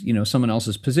else's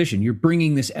position. You're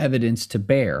bringing this evidence to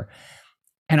bear.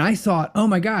 And I thought, oh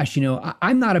my gosh,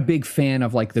 I'm not a big fan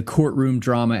of like the courtroom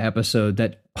drama episode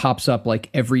that pops up like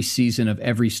every season of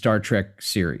every Star Trek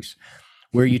series,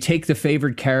 where you take the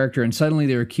favored character and suddenly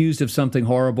they're accused of something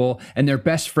horrible and their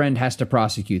best friend has to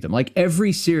prosecute them. Like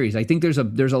every series, I think there's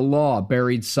a law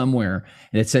buried somewhere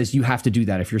and it says you have to do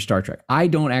that if you're Star Trek. I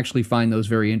don't actually find those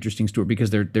very interesting, Stuart, because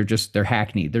they're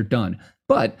hackneyed, they're done.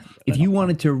 But if you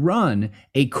wanted to run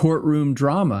a courtroom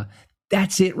drama,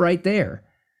 that's it right there.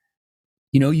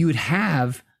 You would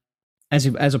have, as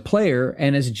a player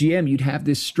and as a GM, you'd have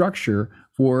this structure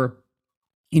for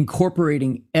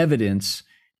incorporating evidence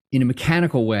in a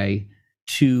mechanical way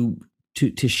to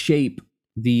shape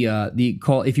the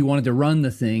call. If you wanted to run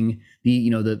the thing,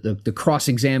 the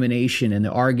cross-examination and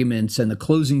the arguments and the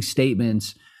closing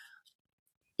statements,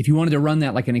 if you wanted to run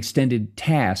that like an extended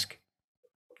task,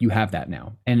 you have that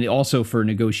now. And also for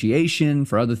negotiation,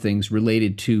 for other things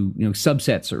related to,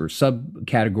 subsets or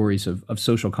subcategories of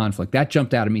social conflict. That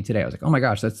jumped out at me today. I was like, oh my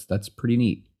gosh, that's pretty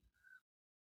neat.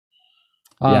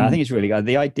 Yeah, I think it's really good.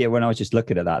 The idea when I was just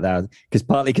looking at that,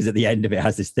 because at the end of it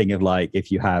has this thing of like,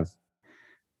 if you have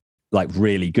like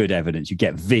really good evidence, you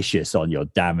get vicious on your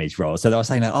damage roll. So I was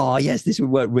saying like, oh yes, this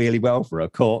would work really well for a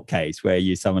court case where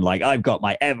someone like, I've got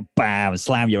my bam,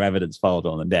 slam your evidence folder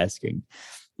on the desk and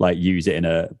like use it in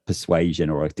a persuasion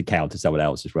or to counter someone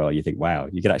else as well. You think, wow,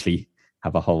 you could actually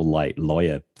have a whole like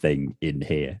lawyer thing in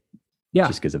here. Yeah.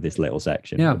 Just because of this little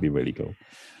section. Yeah. Would be really cool.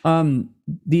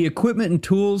 The equipment and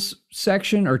tools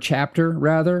section or chapter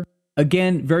rather,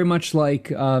 again, very much like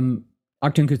Achtung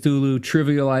Cthulhu,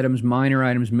 trivial items, minor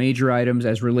items, major items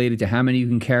as related to how many you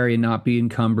can carry and not be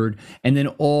encumbered. And then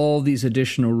all these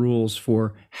additional rules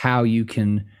for how you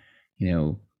can,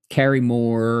 carry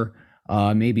more.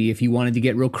 Maybe if you wanted to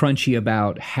get real crunchy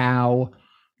about how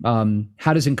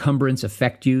does encumbrance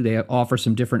affect you? They offer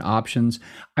some different options.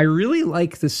 I really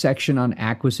like the section on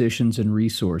acquisitions and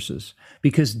resources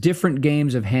because different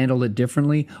games have handled it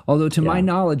differently. Although to my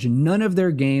knowledge, none of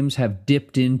their games have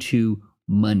dipped into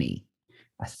money.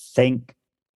 I think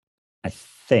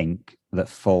that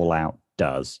Fallout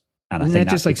does. And Isn't I think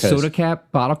that just like soda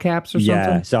cap, bottle caps or something?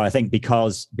 Yeah. So I think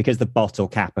because the bottle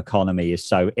cap economy is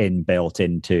so inbuilt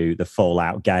into the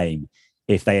Fallout game,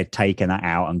 if they had taken that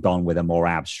out and gone with a more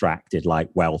abstracted like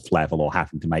wealth level or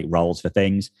having to make rolls for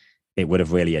things, it would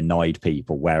have really annoyed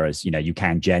people. Whereas, you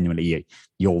can genuinely,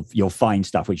 you'll find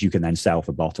stuff which you can then sell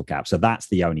for bottle cap. So that's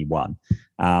the only one.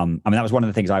 I mean, that was one of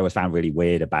the things I always found really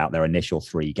weird about their initial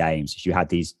 3 games. You had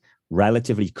these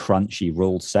relatively crunchy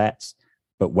rule sets,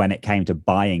 but when it came to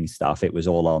buying stuff, it was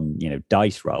all on,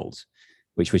 dice rolls,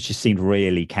 which just seemed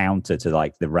really counter to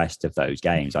like the rest of those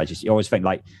games. You always think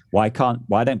like, why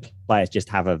don't players just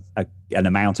have an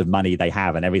amount of money they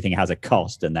have and everything has a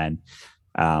cost? And then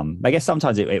I guess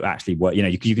sometimes it actually works.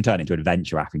 You can turn it into an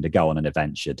adventure, having to go on an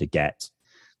adventure to get,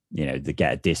 to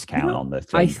get a discount on the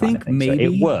thing. I think maybe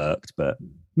so it worked, but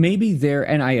maybe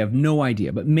and I have no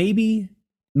idea, but maybe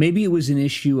it was an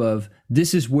issue of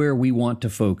this is where we want to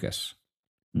focus.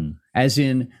 As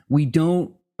in, we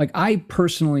don't like, I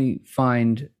personally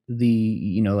find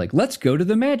like, let's go to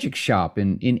the magic shop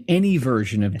in any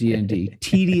version of D&D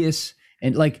tedious,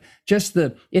 and like just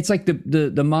it's like the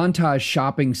montage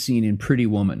shopping scene in Pretty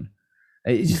Woman.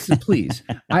 It's just, please,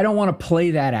 I don't want to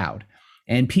play that out.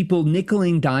 And people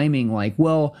nickeling, diming like,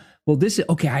 well, this is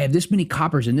okay. I have this many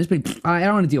coppers and this many, I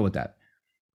don't want to deal with that.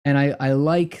 And I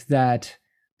like that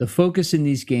the focus in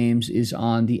these games is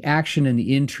on the action and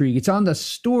the intrigue. It's on the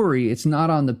story. It's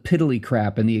not on the piddly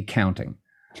crap and the accounting.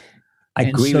 I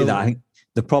agree with that. I think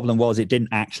the problem was it didn't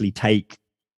actually take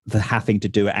the having to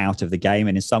do it out of the game.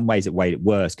 And in some ways it made it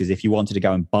worse, because if you wanted to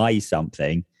go and buy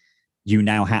something, you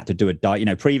now had to do a die.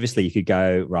 Previously you could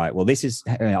go, right, well, this is,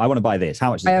 I want to buy this.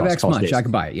 How much does it cost? I have X much, this? I can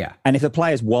buy it, yeah. And if the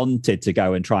players wanted to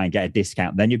go and try and get a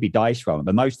discount, then you'd be dice rolling.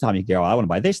 But most of the time you go, I want to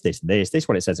buy this, and this,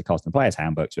 what it says it costs in the player's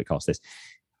handbook, so it costs this.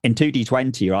 In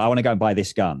 2D20, I want to go and buy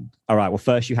this gun. All right, well,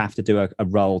 first you have to do a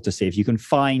roll to see if you can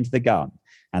find the gun.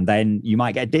 And then you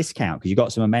might get a discount because you've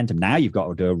got some momentum. Now you've got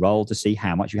to do a roll to see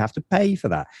how much you have to pay for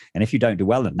that. And if you don't do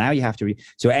well, then now you have to...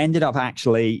 So it ended up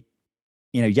actually,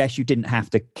 yes, you didn't have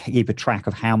to keep a track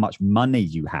of how much money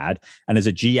you had. And as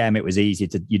a GM, it was easy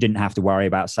you didn't have to worry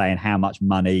about saying how much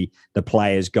money the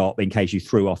players got in case you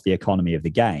threw off the economy of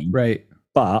the game. Right.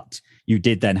 But you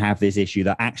did then have this issue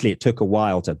that actually it took a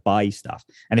while to buy stuff.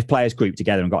 And if players grouped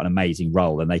together and got an amazing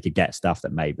roll, then they could get stuff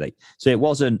that maybe... So it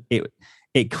wasn't...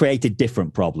 It created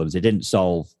different problems. It didn't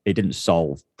solve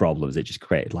problems. It just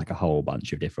created like a whole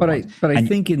bunch of different ones. But I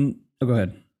think go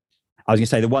ahead. I was going to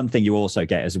say the one thing you also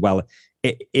get as well,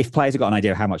 if players have got an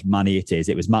idea of how much money it is,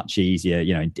 it was much easier.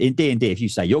 In D&D, if you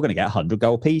say you're going to get 100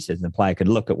 gold pieces, the player can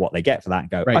look at what they get for that and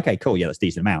go, right, okay, cool, yeah, that's a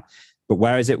decent amount. But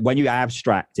whereas when you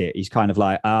abstract it, he's kind of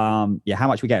like, yeah, how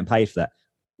much are we getting paid for that?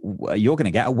 You're going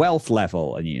to get a wealth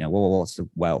level, and well, what's the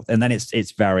wealth? And then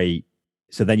it's very...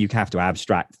 So then you have to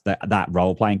abstract that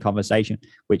role-playing conversation,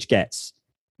 which gets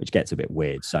a bit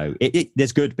weird. So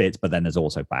there's good bits, but then there's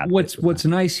also bad bits. What's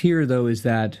nice here, though, is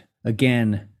that,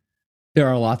 again, there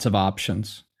are lots of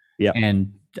options. Yeah.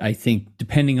 And I think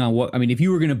depending on if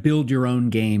you were going to build your own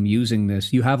game using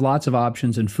this, you have lots of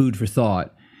options and food for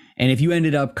thought. And if you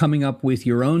ended up coming up with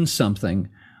your own something,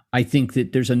 I think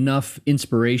that there's enough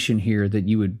inspiration here that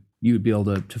you would be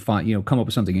able to find, come up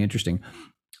with something interesting.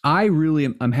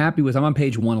 I'm happy with, I'm on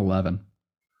page 111,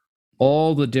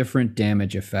 all the different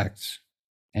damage effects.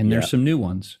 And there's some new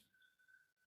ones,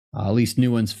 at least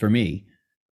new ones for me.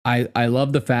 I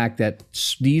love the fact that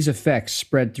these effects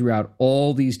spread throughout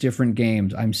all these different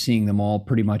games. I'm seeing them all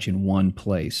pretty much in one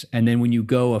place. And then when you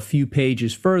go a few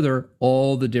pages further,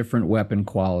 all the different weapon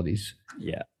qualities.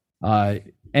 Yeah.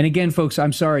 And again, folks,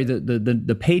 I'm sorry,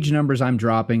 the page numbers I'm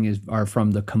dropping are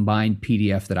from the combined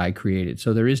PDF that I created.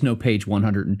 So there is no page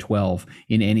 112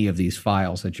 in any of these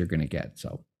files that you're going to get.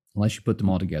 So unless you put them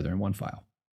all together in one file.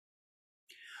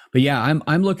 But yeah,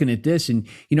 I'm looking at this, and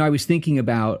I was thinking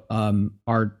about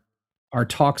our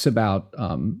talks about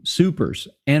supers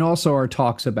and also our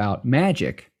talks about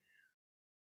magic.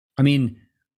 I mean,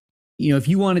 if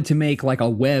you wanted to make like a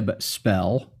web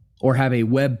spell or have a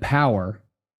web power,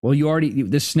 well,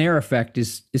 the snare effect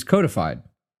is codified.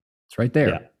 It's right there.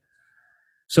 Yeah.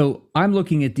 So I'm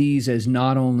looking at these as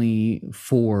not only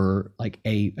for like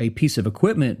a piece of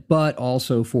equipment, but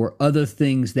also for other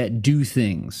things that do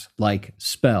things like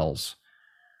spells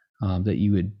that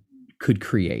you could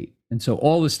create. And so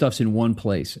all this stuff's in one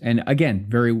place. And again,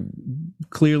 very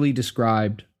clearly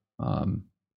described. Now,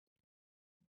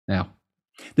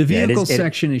 the vehicle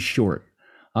section is short.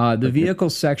 The vehicle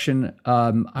section,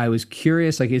 I was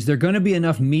curious, like, is there going to be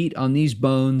enough meat on these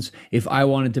bones if I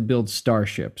wanted to build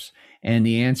starships? And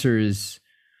the answer is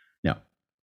no.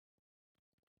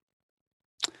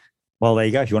 Well, there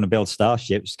you go. If you want to build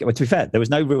starships, well, to be fair, there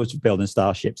was no rules for building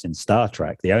starships in Star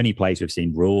Trek. The only place we've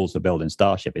seen rules for building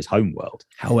starship is Homeworld.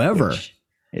 However,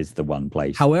 is the one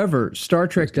place. However, Star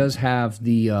Trek does have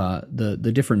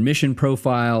the different mission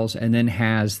profiles, and then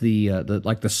has the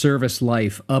like the service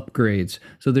life upgrades.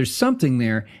 So there's something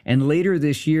there. And later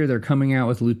this year, they're coming out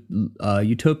with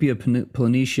Utopia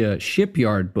Planitia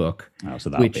Shipyard book,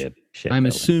 so that'll be a I'm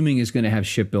assuming is going to have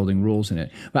shipbuilding rules in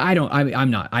it. But I don't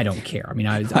care. I mean,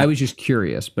 I was just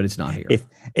curious, but it's not here.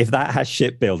 If that has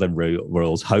shipbuilding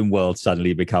rules, Homeworld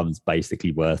suddenly becomes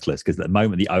basically worthless, because at the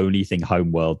moment the only thing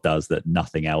Homeworld does that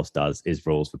nothing else does is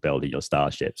rules for building your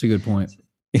starships. That's a good point.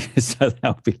 So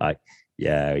they'll be like,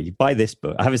 yeah, you buy this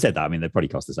book. I haven't said that. I mean, they probably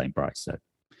cost the same price. So,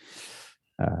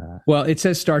 well, it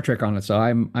says Star Trek on it, so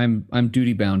I'm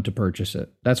duty bound to purchase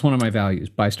it. That's one of my values: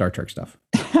 buy Star Trek stuff.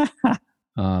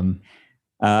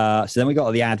 So then we got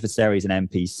all the adversaries and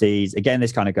NPCs. Again,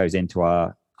 this kind of goes into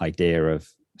our idea of,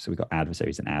 so we've got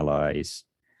adversaries and allies.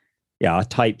 Yeah, our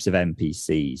types of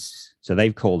NPCs. So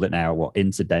they've called it now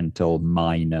incidental,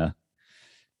 minor,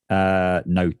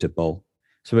 notable.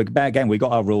 So again, we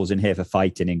got our rules in here for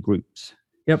fighting in groups.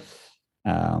 Yep.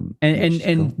 And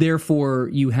cool.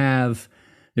 Therefore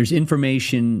there's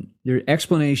information, there's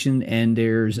explanation, and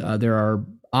there are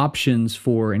options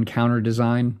for encounter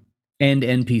design and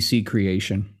NPC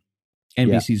creation.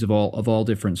 NPCs of all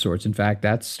different sorts. In fact,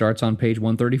 that starts on page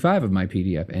 135 of my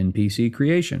PDF, NPC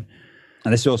creation.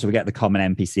 And this also, we get the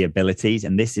common NPC abilities.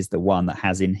 And this is the one that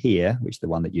has in here, which the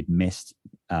one that you'd missed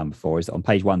before, is on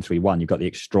page 131, you've got the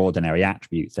extraordinary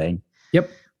attribute thing. Yep.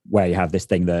 Where you have this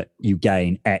thing that you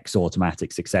gain X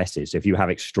automatic successes. So if you have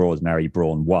extraordinary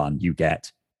brawn 1, you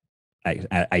get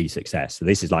a success. So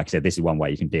this is, like I said, this is one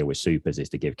way you can deal with supers, is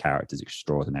to give characters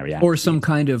extraordinary attributes. Or some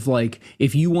kind of, like,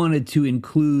 if you wanted to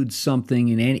include something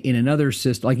in another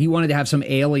system, like you wanted to have some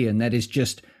alien that is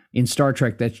just in Star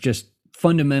Trek that's just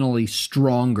fundamentally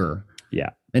stronger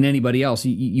than anybody else.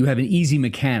 You have an easy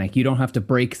mechanic. You don't have to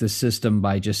break the system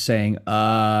by just saying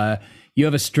you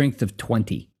have a strength of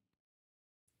 20.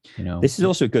 This is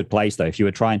also a good place, though, if you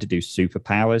were trying to do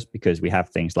superpowers, because we have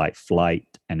things like flight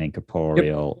and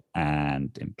incorporeal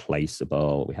and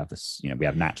implaceable. We have this, we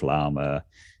have natural armor,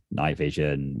 night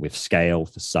vision, with scale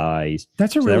for size.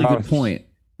 That's a really good point.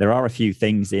 There are a few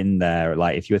things in there,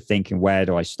 like if you're thinking, where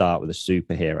do I start with a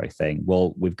superhero thing?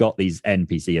 Well, we've got these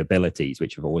NPC abilities,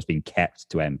 which have always been kept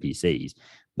to NPCs,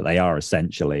 but they are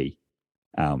essentially,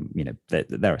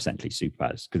 they're essentially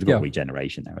superpowers, because we've got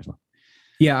regeneration there as well.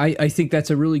 Yeah, I think that's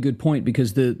a really good point,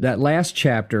 because that last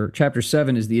chapter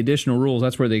 7, is the additional rules.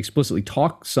 That's where they explicitly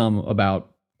talk some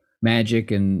about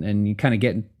magic and you kind of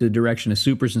get in the direction of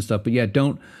supers and stuff. But yeah,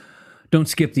 don't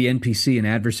skip the NPC and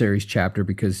adversaries chapter,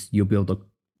 because you'll be able to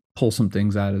pull some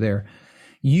things out of there.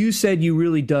 You said you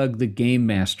really dug the game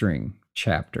mastering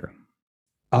chapter.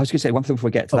 I was going to say one thing before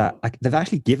we get to that. They've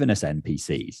actually given us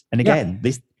NPCs. And again,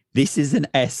 this is an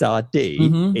SRD.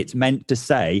 Mm-hmm. It's meant to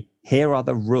say, here are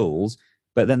the rules.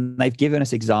 But then they've given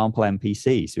us example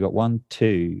NPCs. So we've got 1,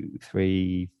 2,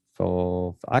 3,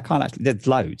 4. I can't actually, there's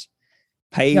loads.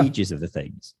 Pages of the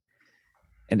things.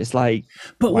 And it's like,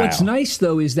 but wow. What's nice,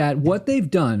 though, is that what they've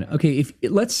done, okay, if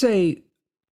let's say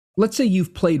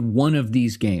you've played one of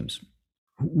these games,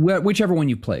 whichever one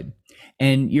you played,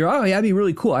 and you're, oh, yeah, that'd be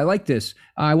really cool. I like this.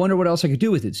 I wonder what else I could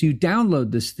do with it. So you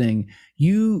download this thing.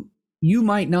 You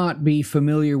might not be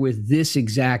familiar with this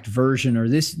exact version, or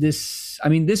this. I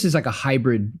mean, this is like a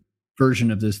hybrid version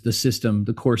of the system,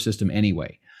 the core system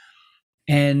anyway.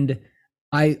 And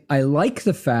I like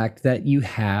the fact that you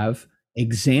have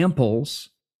examples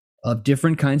of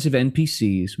different kinds of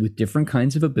NPCs with different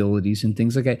kinds of abilities and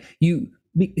things like that.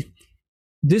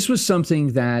 This was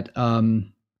something that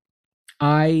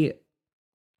I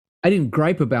didn't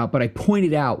gripe about, but I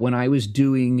pointed out when I was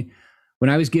giving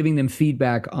them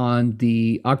feedback on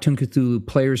the Achtung! Cthulhu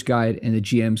Player's Guide and the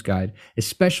GM's Guide,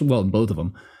 especially, well, both of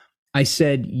them, I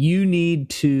said, you need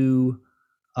to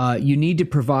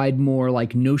provide more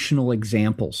like notional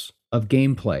examples of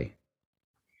gameplay.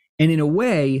 And in a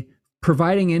way,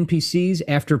 providing NPCs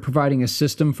after providing a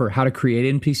system for how to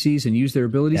create NPCs and use their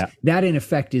abilities, that in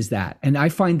effect is that. And I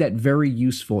find that very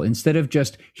useful. Instead of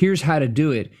just, here's how to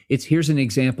do it, it's here's an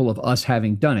example of us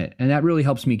having done it. And that really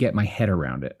helps me get my head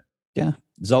around it. Yeah,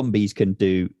 zombies can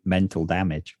do mental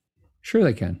damage. Sure,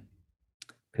 they can.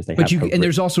 Because they and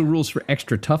there's also rules for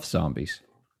extra tough zombies.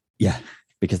 Yeah,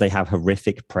 because they have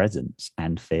horrific presence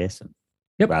and fearsome.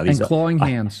 Yep, wow, and clawing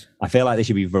hands. I feel like there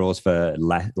should be rules for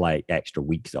like extra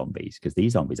weak zombies, because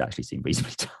these zombies actually seem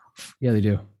reasonably tough. Yeah, they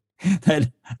do.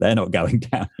 They're not going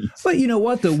down. But you know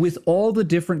what, though, with all the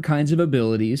different kinds of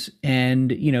abilities and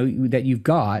that you've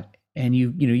got, and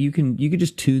you can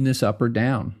just tune this up or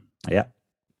down. Yeah.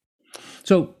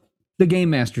 So the Game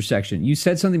Master section, you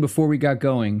said something before we got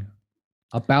going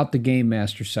about the Game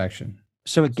Master section.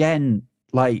 So again,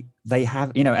 like they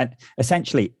have, and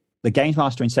essentially the Games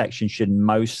Mastering section should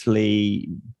mostly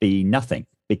be nothing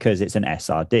because it's an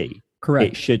SRD.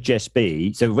 Correct. It should just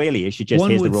be, so really it should just,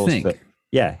 here's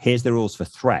the rules for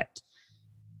threat.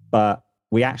 But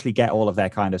we actually get all of their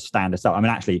kind of standard stuff. I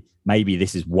mean, actually, maybe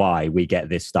this is why we get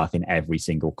this stuff in every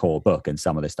single core book, and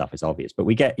some of this stuff is obvious. But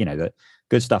we get, the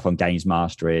good stuff on games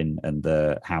mastering and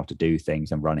the how to do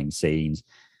things and running scenes.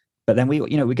 But then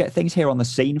we get things here on the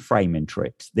scene framing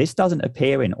tricks. This doesn't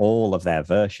appear in all of their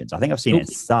versions. I think I've seen it in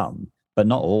some, but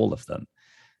not all of them.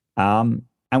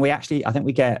 And we actually, I think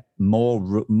we get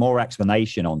more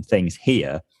explanation on things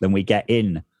here than we get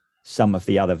in some of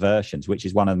the other versions, which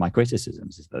is one of my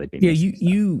criticisms, is that they've been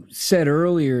you said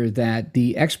earlier that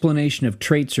the explanation of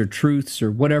traits or truths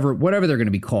or whatever they're going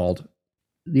to be called,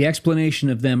 the explanation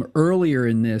of them earlier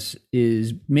in this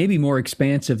is maybe more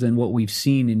expansive than what we've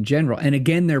seen in general. And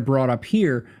again, they're brought up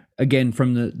here again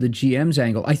from the GM's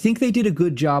angle. I think they did a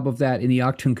good job of that in the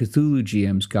Achtung Cthulhu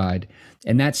GM's guide,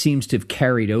 and that seems to have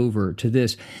carried over to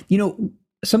this.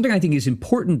 Something I think is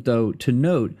important though to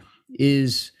note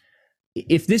is,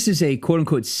 if this is a quote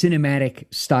unquote cinematic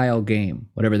style game,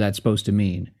 whatever that's supposed to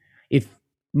mean, if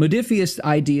Modiphius'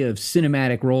 idea of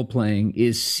cinematic role playing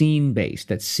is scene based,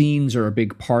 that scenes are a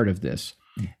big part of this,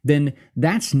 then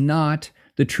that's not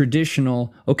the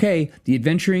traditional, okay, the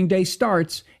adventuring day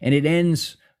starts and it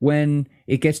ends when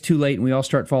it gets too late and we all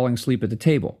start falling asleep at the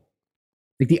table.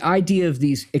 Like the idea of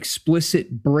these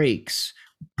explicit breaks,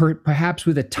 perhaps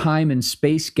with a time and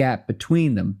space gap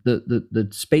between them, the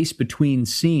space between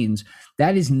scenes,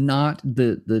 that is not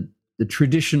the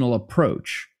traditional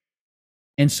approach.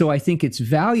 And so I think it's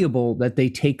valuable that they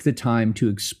take the time to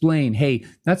explain, hey,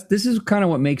 this is kind of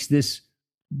what makes this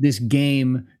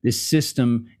game, this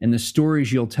system, and the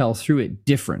stories you'll tell through it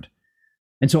different.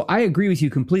 And so I agree with you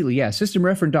completely. Yeah, system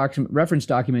reference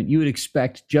document, you would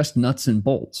expect just nuts and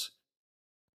bolts.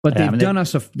 But they've done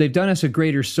us a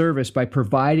greater service by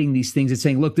providing these things and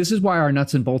saying, look, this is why our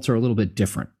nuts and bolts are a little bit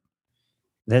different.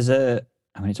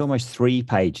 It's almost 3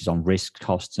 pages on risk,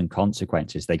 costs, and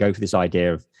consequences. They go for this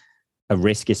idea of a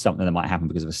risk is something that might happen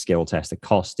because of a skill test. A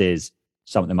cost is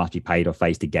something that must be paid or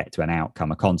faced to get to an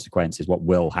outcome. A consequence is what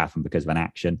will happen because of an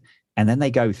action. And then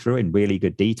they go through in really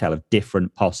good detail of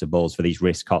different possibles for these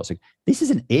risk, costs. This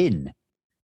isn't in.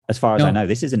 As far as I know,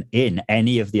 this isn't in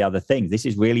any of the other things. This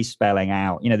is really spelling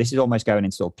out, this is almost going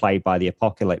in sort of Played by the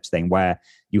Apocalypse thing, where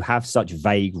you have such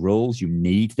vague rules. You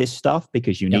need this stuff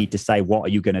because you need to say, what are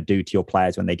you going to do to your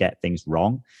players when they get things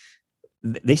wrong?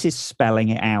 This is spelling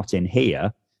it out in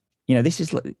here. This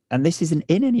isn't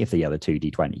in any of the other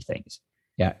 2D20 things.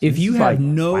 Yeah. If you have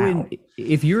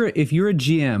if you're a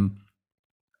GM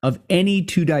of any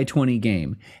 2D20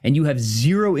 game and you have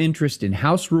zero interest in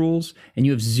house rules and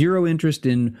you have zero interest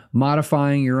in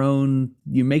modifying you're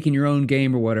making your own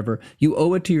game or whatever, you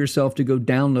owe it to yourself to go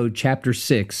download chapter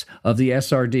 6 of the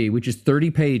SRD, which is 30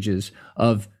 pages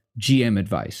of GM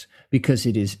advice, because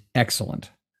it is excellent.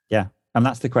 Yeah. And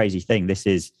that's the crazy thing.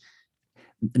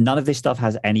 None of this stuff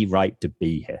has any right to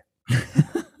be here.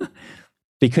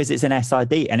 Because it's an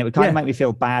SRD, and it would kind of make me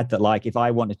feel bad that, like, if I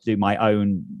wanted to do my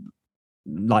own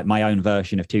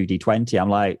version of 2D20, I'm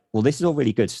like, well, this is all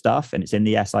really good stuff and it's in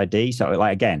the SID. So,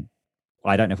 like, again,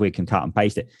 I don't know if we can cut and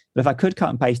paste it, but if I could cut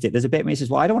and paste it, there's a bit of me that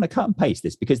says, well, I don't want to cut and paste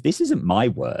this because this isn't my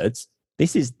words.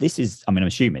 This is, I'm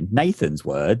assuming Nathan's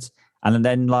words. And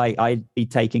then, like, I'd be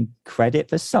taking credit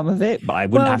for some of it, but I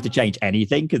wouldn't have to change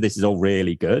anything because this is all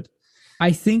really good.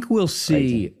 I think we'll see.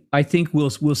 Crazy. I think we'll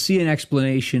see an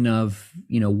explanation of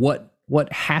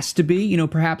what has to be.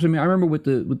 Perhaps. I remember with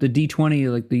the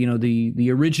D20, like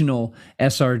the original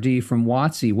SRD from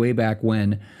WotC way back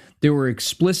when, there were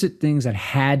explicit things that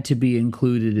had to be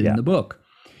included in the book,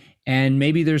 and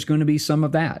maybe there's going to be some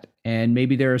of that, and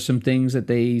maybe there are some things that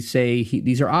they say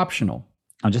these are optional.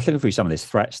 I'm just looking through some of this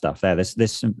threat stuff there.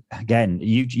 There's some, again,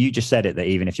 you just said it, that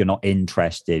even if you're not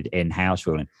interested in house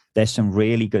ruling, there's some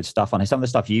really good stuff on it. Some of the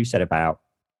stuff you said about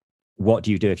what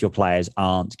do you do if your players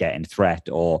aren't getting threat,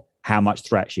 or how much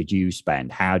threat should you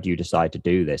spend? How do you decide to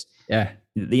do this? Yeah.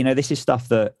 This is stuff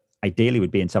that ideally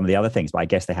would be in some of the other things, but I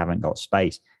guess they haven't got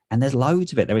space. And there's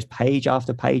loads of it. There is page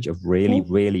after page of really,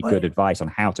 really good advice on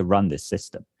how to run this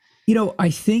system.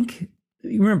 I think...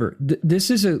 Remember,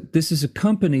 this is a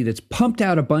company that's pumped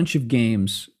out a bunch of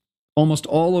games, almost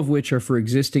all of which are for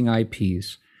existing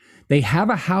IPs. They have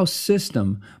a house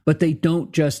system, but they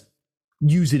don't just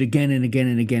use it again and again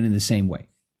and again in the same way.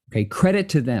 Okay, credit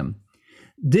to them.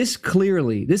 this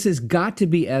has got to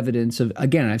be evidence of,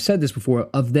 again, I've said this before,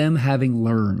 of them having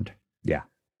learned. Yeah.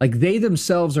 Like they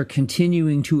themselves are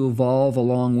continuing to evolve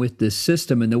along with this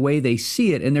system and the way they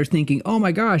see it. And they're thinking, oh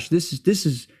my gosh, this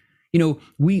is,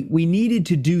 we needed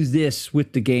to do this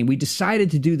with the game. We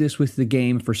decided to do this with the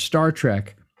game for Star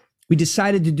Trek. We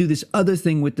decided to do this other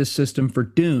thing with the system for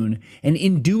Dune. And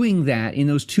in doing that, in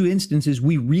those two instances,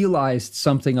 we realized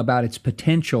something about its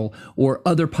potential or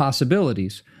other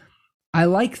possibilities. I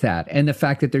like that. And the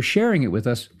fact that they're sharing it with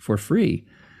us for free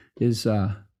is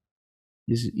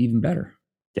even better.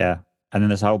 Yeah. And then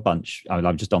there's a whole bunch,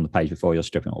 I'm just on the page before you're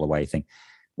stripping it all away thing,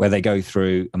 where they go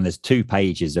through, there's 2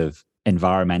 pages of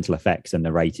environmental effects and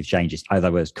narrative changes. In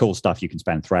other words, cool stuff you can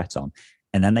spend threat on.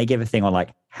 And then they give a thing on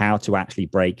like how to actually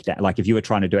break down, like if you were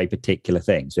trying to do a particular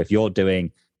thing. So if you're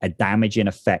doing a damaging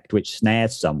effect which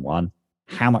snares someone,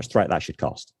 how much threat that should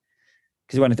cost.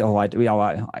 Because when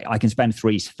I can spend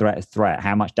 3 threat.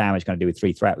 How much damage can I do with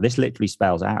 3 threat? This literally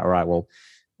spells out, all right, well,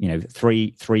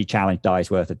 3 challenge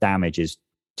dice worth of damage is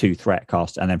 2 threat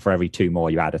costs, and then for every 2 more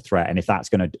you add a threat. And if that's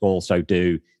going to also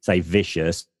do, say,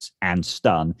 vicious and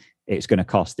stun, it's going to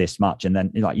cost this much. And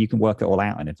then like you can work it all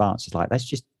out in advance. It's like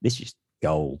this is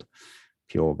gold,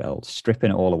 pure gold.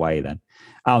 Stripping it all away then.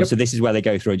 Yep. So this is where they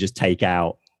go through and just take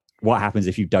out what happens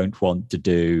if you don't want to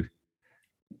do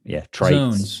traits.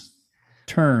 Zones,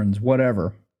 turns,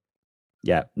 whatever.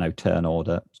 Yeah, no turn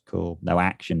order. It's cool. No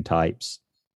action types.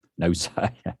 No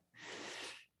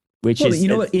which is, you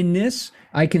know what, in this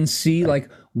I can see like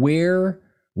where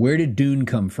did Dune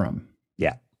come from?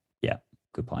 Yeah,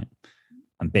 good point.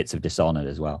 And bits of Dishonored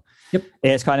as well. Yep.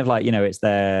 It's kind of like, it's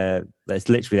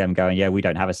literally them going, yeah, we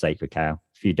don't have a sacred cow.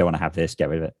 If you don't want to have this, get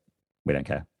rid of it. We don't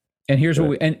care. And here's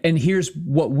here's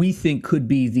what we think could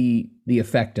be the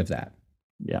effect of that.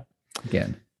 Yeah.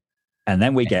 Again. And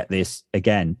then we get this,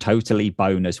 again, totally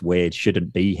bonus, weird,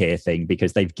 shouldn't be here thing,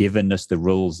 because they've given us the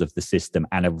rules of the system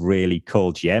and a really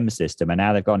cool GM system. And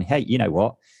now they've gone, hey, you know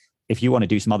what? If you want to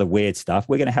do some other weird stuff,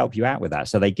 we're going to help you out with that.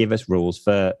 So they give us rules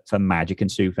for magic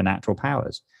and supernatural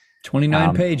powers.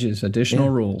 29 pages, additional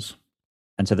rules.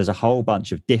 And so there's a whole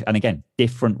bunch of,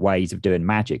 different ways of doing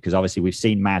magic. Because obviously we've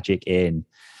seen magic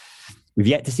we've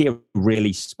yet to see a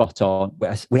really spot on.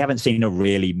 We haven't seen a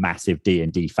really massive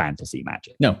D&D fantasy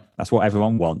magic. No. That's what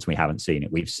everyone wants. We haven't seen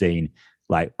it. We've seen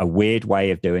like a weird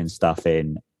way of doing stuff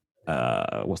in,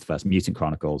 what's the first? Mutant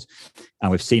Chronicles.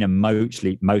 And we've seen a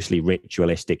mostly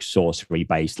ritualistic sorcery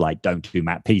based, like don't do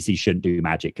PC shouldn't do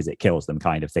magic because it kills them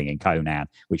kind of thing in Conan,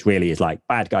 which really is like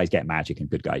bad guys get magic and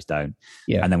good guys don't.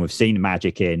 Yeah. And then we've seen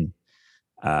magic in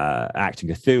Acting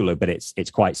Cthulhu, but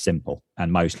it's quite simple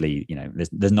and mostly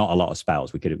there's not a lot of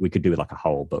spells. We could do with like a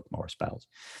whole book more of spells.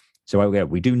 So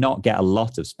we do not get a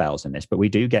lot of spells in this, but we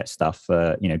do get stuff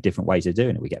for different ways of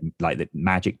doing it. We get like the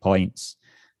magic points,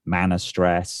 mana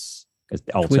stress,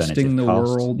 twisting the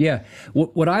world. Yeah.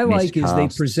 What I like is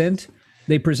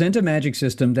they present a magic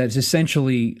system that's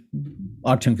essentially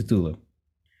Acting Cthulhu.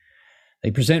 They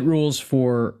present rules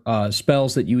for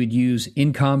spells that you would use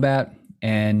in combat.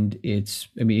 And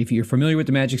if you're familiar with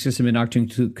the magic system in Acting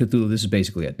Cthulhu, this is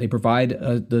basically it. They provide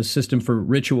the system for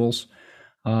rituals.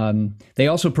 They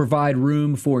also provide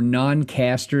room for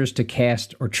non-casters to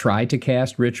cast or try to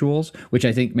cast rituals, which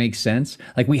I think makes sense.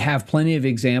 Like we have plenty of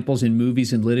examples in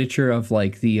movies and literature of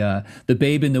like the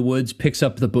babe in the woods picks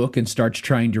up the book and starts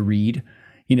trying to read,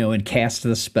 and cast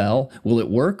the spell. Will it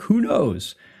work? Who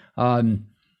knows?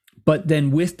 But then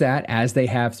with that, as they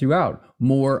have throughout,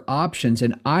 more options.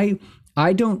 And I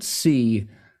don't see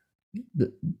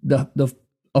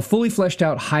a fully fleshed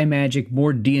out high magic,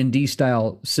 more D&D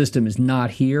style system is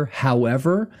not here.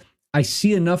 However, I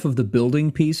see enough of the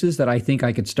building pieces that I think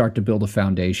I could start to build a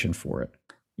foundation for it.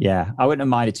 Yeah, I wouldn't have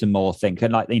minded some more things.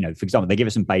 And like, for example, they give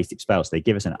us some basic spells. They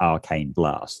give us an arcane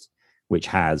blast, which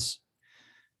has,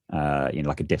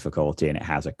 like a difficulty and it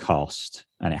has a cost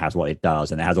and it has what it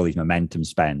does and it has all these momentum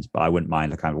spends. But I wouldn't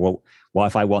mind the kind of, well, what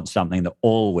if I want something that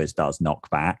always does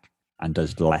knockback and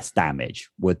does less damage?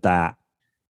 Would that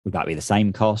be the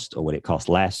same cost, or would it cost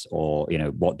less? Or,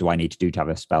 what do I need to do to have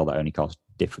a spell that only costs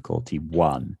difficulty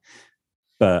 1?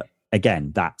 But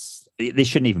again, this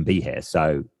shouldn't even be here.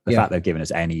 So the fact they've given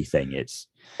us anything,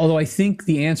 although I think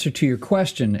the answer to your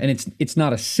question, and it's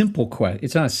not a simple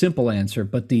it's not a simple answer,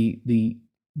 but the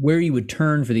where you would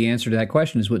turn for the answer to that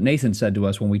question is what Nathan said to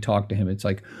us when we talked to him. It's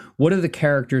like, what are the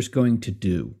characters going to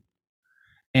do?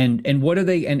 And what are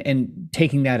they, and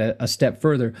taking that a step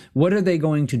further, what are they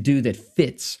going to do that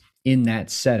fits in that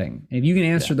setting? And if you can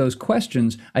answer those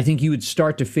questions, I think you would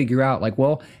start to figure out like,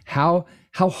 well, how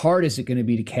hard is it going to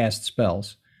be to cast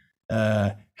spells?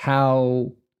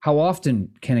 How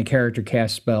often can a character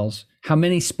cast spells? how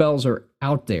many spells are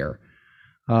out there.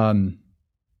 And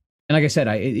like I said,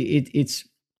 it's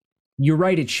you're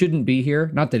right. It shouldn't be here.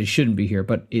 Not that it shouldn't be here,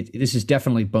 but this is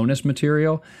definitely bonus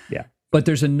material. Yeah. But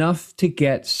there's enough to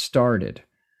get started.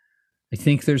 I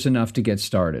think there's enough to get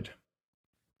started.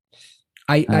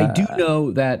 I do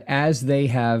know that as they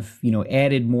have,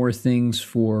 added more things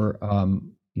for,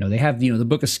 they have, the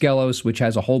Book of Skelos, which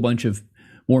has a whole bunch of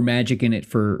more magic in it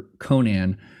for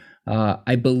Conan.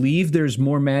 I believe there's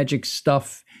more magic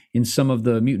stuff in some of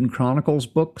the Mutant Chronicles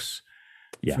books.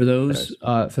 Yeah, for those,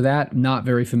 for that, not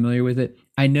very familiar with it.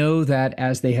 I know that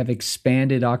as they have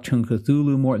expanded Achtung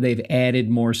Cthulhu more, they've added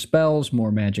more spells,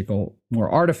 more magical, more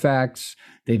artifacts.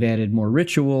 They've added more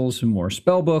rituals and more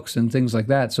spell books and things like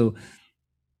that. So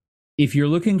if you're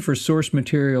looking for source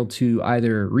material to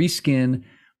either reskin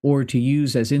or to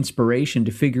use as inspiration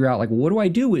to figure out, like, what do I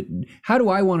do with, how do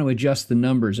I want to adjust the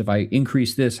numbers? If I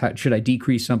increase this, should I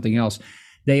decrease something else?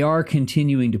 They are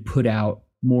continuing to put out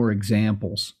more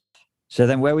examples. So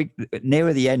then where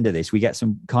nearer the end of this, we get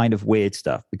some kind of weird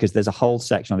stuff, because there's a whole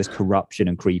section on this corruption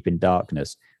and creeping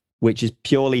darkness, which is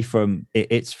purely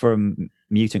it's from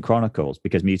Mutant Chronicles,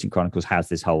 because Mutant Chronicles has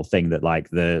this whole thing that, like,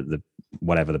 the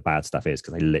whatever the bad stuff is,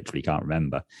 because I literally can't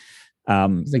remember.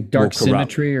 It's like dark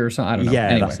symmetry or something. I don't know. Yeah,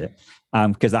 anyway. That's it.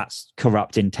 Because that's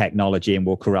corrupting technology and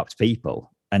will corrupt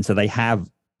people. And so they have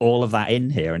all of that in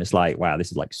here. And it's like, wow,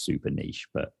 this is like super niche,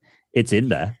 but it's in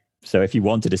there. So if you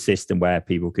wanted a system where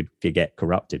people could get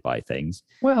corrupted by things.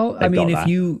 Well, I mean, if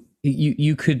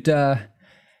you could,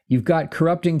 you've got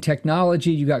corrupting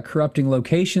technology, you've got corrupting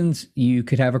locations, you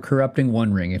could have a corrupting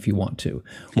One Ring if you want to.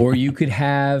 Or you could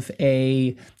have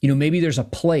maybe there's a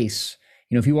place,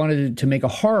 if you wanted to make a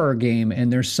horror game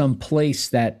and there's some place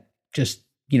that just,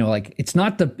 like, it's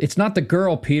not the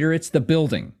girl, Peter, it's the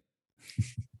building.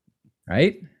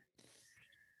 Right?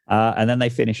 And then they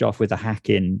finish off with the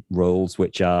hacking rules,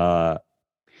 which they're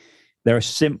a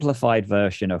simplified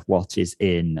version of what is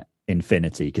in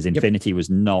Infinity, because Infinity was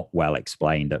not well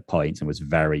explained at points and was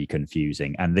very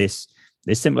confusing. And this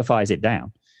simplifies it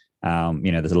down.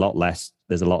 There's a lot less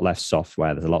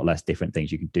software. There's a lot less different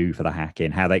things you can do for the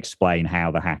hacking. How they explain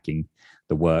how the hacking,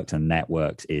 the works and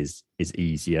networks is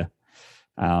easier.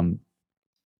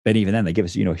 But even then, they give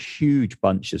us a huge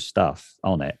bunch of stuff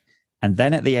on it. And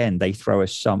then at the end, they throw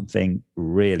us something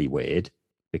really weird,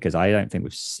 because I don't think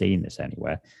we've seen this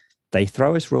anywhere. They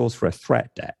throw us rules for a threat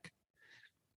deck.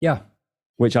 Yeah.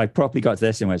 Which I properly got to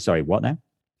this and went, sorry, what now?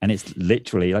 And it's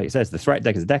literally, like it says, the threat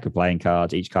deck is a deck of playing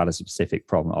cards. Each card has a specific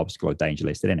problem, obstacle, or danger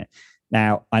listed in it.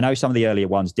 Now, I know some of the earlier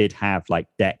ones did have like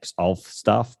decks of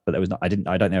stuff, but there was not, I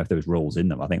don't know if there was rules in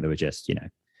them. I think they were just,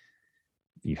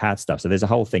 you had stuff. So there's a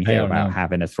whole thing here about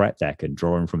having a threat deck and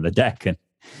drawing from the deck and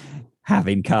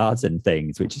having cards and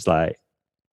things, which is like,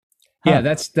 yeah,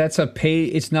 that's a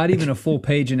page. It's not even a full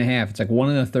page and a half. It's like 1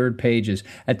 1/3 pages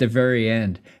at the very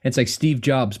end. It's like Steve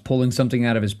Jobs pulling something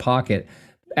out of his pocket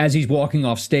as he's walking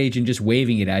off stage and just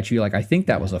waving it at you. Like, I think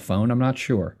that was a phone. I'm not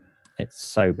sure. It's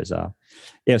so bizarre.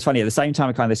 Yeah, it's funny. At the same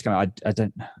time,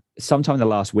 sometime in the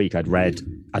last week, I'd read,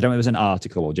 I don't know if it was an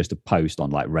article or just a post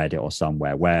on like Reddit or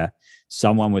somewhere, where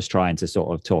someone was trying to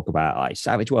sort of talk about, like,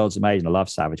 Savage Worlds amazing. I love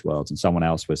Savage Worlds. And someone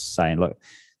else was saying, look,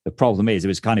 the problem is, it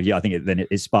was kind of, I think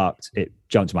it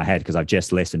jumped to my head because I've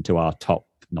just listened to our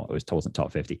wasn't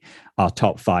top 50, our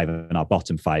top 5 and our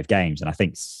bottom 5 games. And I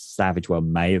think Savage World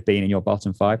may have been in your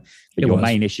bottom 5, but your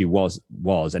main issue was,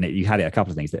 and you had it a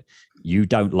couple of things, that you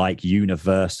don't like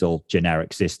universal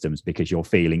generic systems, because your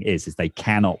feeling is they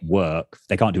cannot work.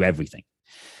 They can't do everything.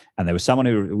 And there was someone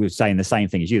who was saying the same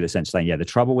thing as you, the sense saying, yeah, the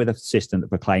trouble with a system that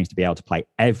proclaims to be able to play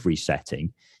every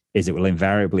setting is it will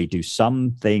invariably do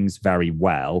some things very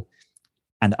well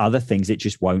and other things it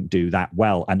just won't do that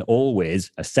well. And always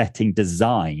a setting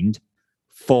designed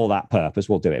for that purpose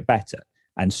will do it better.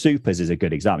 And supers is a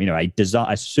good example.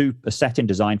 A setting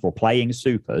designed for playing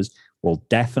supers will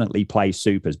definitely play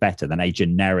supers better than a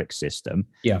generic system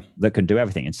that can do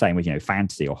everything. And same with,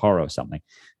 fantasy or horror or something.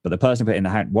 But the person put in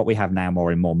what we have now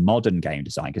more in more modern game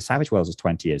design, because Savage Worlds is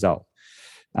 20 years old.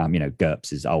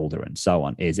 GURPS is older and so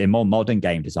on, is in more modern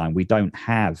game design. We don't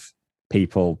have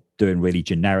people doing really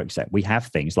generic set. We have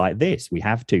things like this. We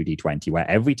have 2D20, where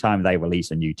every time they release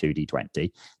a new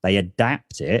 2D20, they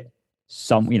adapt it.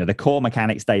 The core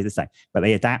mechanic stays the same, but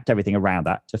they adapt everything around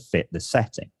that to fit the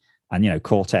setting. And,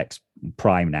 Cortex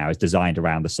Prime now is designed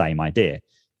around the same idea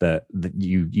that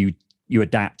you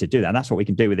adapt to do that. And that's what we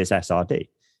can do with this SRD,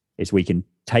 is we can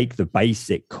take the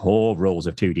basic core rules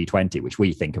of 2D20, which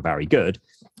we think are very good,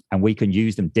 and we can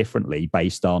use them differently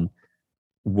based on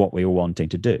what we were wanting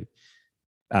to do,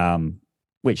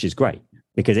 which is great.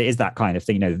 because it is that kind of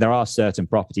thing. There are certain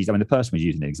properties. I mean, the person was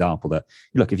using an example that,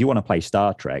 look, if you want to play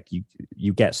Star Trek,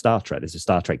 you get Star Trek. There's a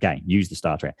Star Trek game. Use the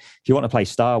Star Trek. If you want to play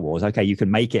Star Wars, okay, you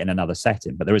can make it in another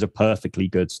setting, but there is a perfectly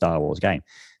good Star Wars game.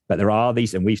 But there are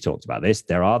these, and we've talked about this,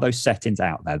 there are those settings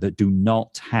out there that do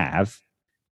not have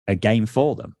a game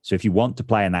for them. So if you want to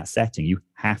play in that setting, you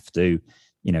have to,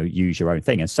 use your own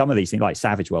thing. And some of these things like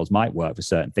Savage Worlds might work for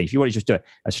certain things. If you want to just do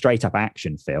a straight up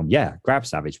action film, grab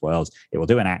Savage Worlds. It will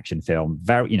do an action film,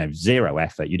 very, zero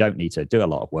effort. You don't need to do a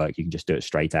lot of work. You can just do it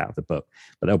straight out of the book.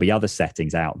 But there'll be other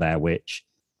settings out there which,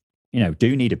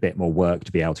 do need a bit more work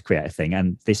to be able to create a thing.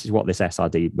 And this is what this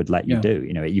SRD would let you do.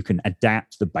 You can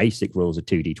adapt the basic rules of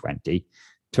 2D20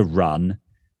 to run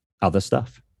other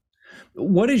stuff.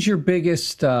 What's your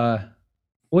biggest,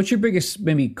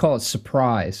 maybe call it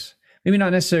surprise? Maybe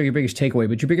not necessarily your biggest takeaway,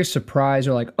 but your biggest surprise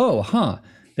or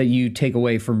that you take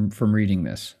away from reading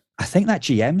this? I think that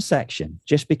GM section,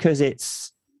 just because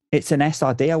it's an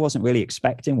SRD, I wasn't really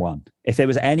expecting one. If there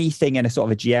was anything in a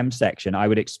sort of a GM section, I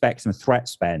would expect some threat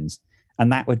spends,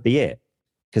 and that would be it.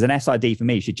 Because an SRD for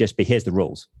me should just be, here's the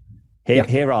rules.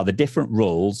 Here are the different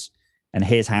rules, and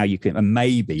here's how you can, and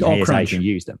maybe here's how you can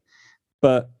use them.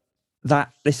 But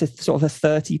this is sort of a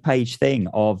 30-page thing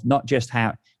of not just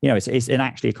how, it's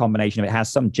actually a combination of, it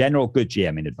has some general good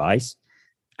GMing advice,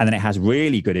 and then it has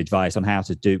really good advice on how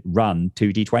to run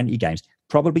 2D20 games,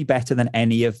 probably better than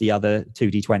any of the other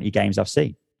 2D20 games I've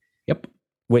seen. Yep.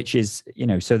 Which is,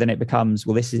 so then it becomes,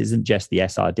 well, this isn't just the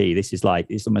SRD. This is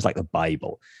it's almost like the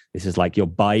Bible. This is like your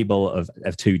Bible of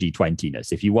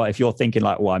 2D20-ness. If you're thinking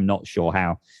like, well, I'm not sure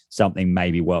how something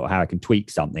maybe work, how I can tweak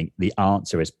something, the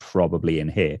answer is probably in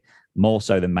here, more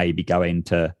so than maybe going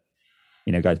to,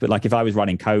 guys. But like if I was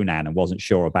running Conan and wasn't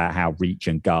sure about how reach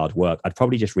and guard work, I'd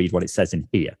probably just read what it says in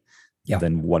here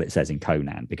than what it says in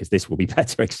Conan, because this will be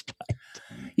better explained.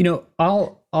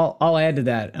 I'll add to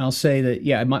that, and I'll say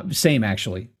that same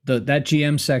actually. That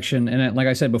GM section, and like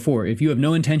I said before, if you have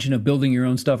no intention of building your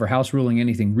own stuff or house ruling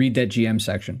anything, read that GM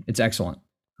section. It's excellent.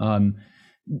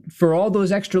 For all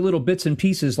those extra little bits and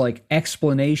pieces like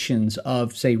explanations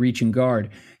of, say, reach and guard,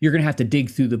 you're going to have to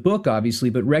dig through the book, obviously,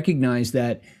 but recognize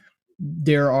that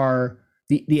there are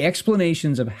the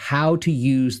explanations of how to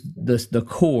use the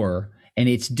core and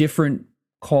its different,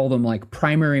 call them like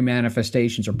primary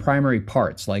manifestations or primary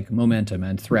parts like momentum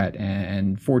and threat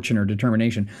and fortune or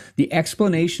determination. The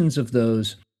explanations of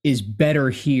those is better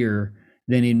here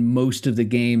than in most of the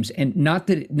games. And not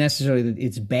that necessarily that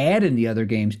it's bad in the other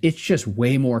games, it's just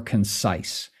way more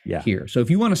concise here. So if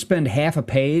you want to spend half a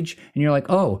page and you're like,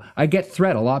 oh, I get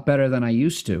threat a lot better than I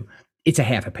used to, it's a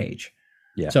half a page.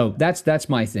 Yeah. So that's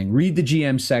my thing. Read the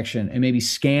GM section and maybe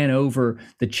scan over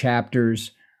the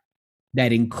chapters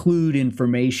that include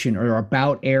information or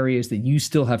about areas that you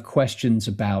still have questions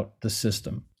about the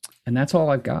system. And that's all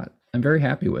I've got. I'm very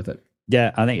happy with it.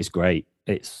 Yeah, I think it's great.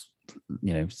 It's,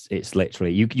 it's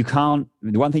literally, you can't,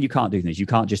 the one thing you can't do is you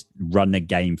can't just run a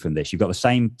game from this. You've got the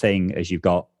same thing as you've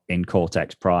got in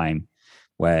Cortex Prime,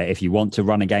 where if you want to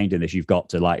run a game doing this, you've got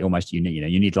to like almost, you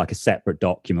need like a separate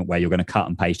document where you're going to cut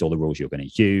and paste all the rules you're going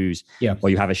to use. Yeah. Or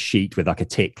you have a sheet with like a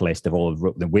tick list of all of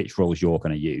which rules you're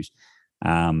going to use.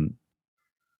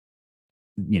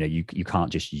 You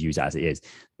can't just use it as it is.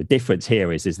 The difference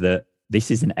here is that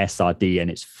this is an SRD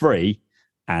and it's free,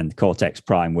 and Cortex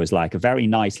Prime was like a very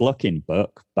nice looking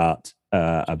book, but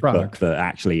a book that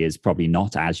actually is probably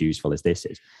not as useful as this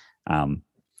is.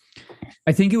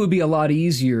 I think it would be a lot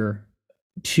easier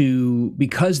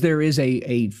because there is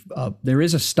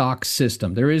a stock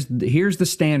system. Here's the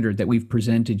standard that we've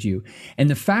presented you, and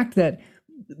the fact that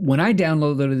when I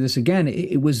downloaded this again,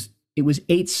 it was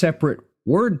 8 separate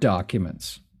Word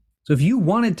documents. So if you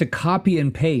wanted to copy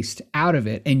and paste out of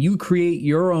it and you create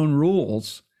your own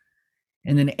rules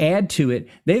and then add to it,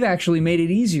 they've actually made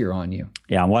it easier on you.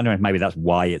 Yeah, I'm wondering if maybe that's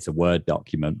why it's a Word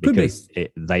document, because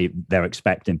they're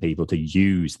expecting people to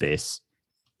use this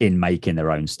in making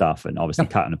their own stuff, and obviously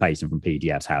cutting and pasting from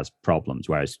PDFs has problems,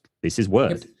 whereas this is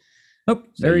Word. Yep. Oh,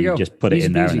 so there you go. Just put it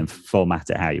in there and then format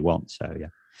it how you want. So yeah.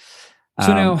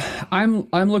 So now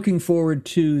I'm looking forward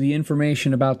to the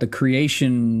information about the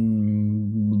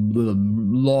creation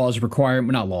laws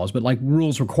requirement, not laws, but like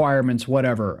rules, requirements,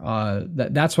 whatever.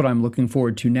 That's what I'm looking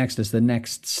forward to next as the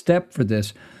next step for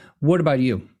this. What about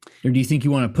you? Or do you think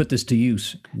you want to put this to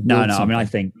use? No. I mean, I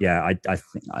think, I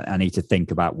think I need to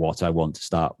think about what I want to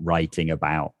start writing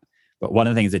about. But one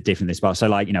of the things that different this part, so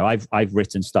like, I've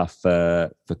written stuff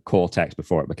for Cortex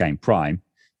before it became Prime.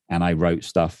 And I've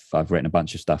written a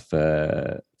bunch of stuff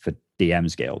for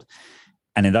DM's Guild.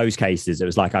 And in those cases, it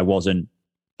was like I wasn't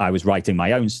I was writing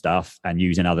my own stuff and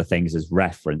using other things as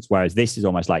reference. Whereas this is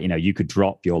almost like, you could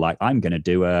drop your like, I'm going to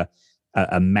do a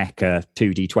mecha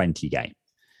 2D20 game.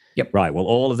 Yep. Right. Well,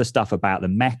 all of the stuff about the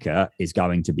mecha is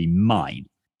going to be mine,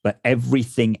 but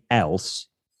everything else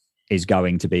is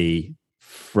going to be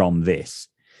from this.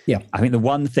 Yeah. I think the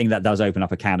one thing that does open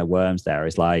up a can of worms there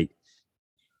is like,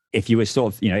 if you were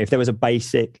sort of, if there was a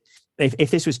basic,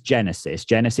 if this was Genesis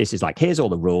is like, here's all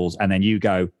the rules. And then you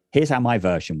go, here's how my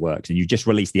version works. And you just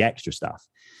release the extra stuff.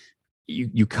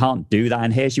 You can't do that.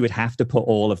 And here's, you would have to put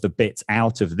all of the bits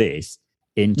out of this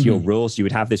into your rules. You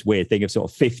would have this weird thing of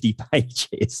sort of 50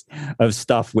 pages of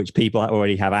stuff which people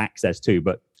already have access to,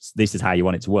 but this is how you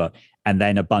want it to work. And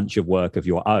then a bunch of work of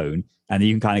your own. And then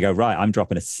you can kind of go, right, I'm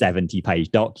dropping a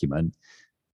 70-page document,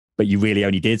 but you really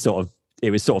only did it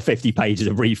was sort of 50 pages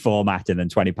of reformatting and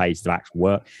 20 pages of actual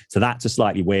work. So that's a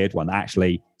slightly weird one.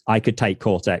 Actually, I could take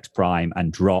Cortex Prime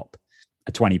and drop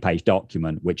a 20-page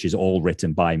document, which is all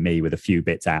written by me with a few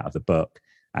bits out of the book,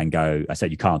 and go, I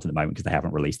said you can't at the moment because they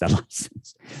haven't released their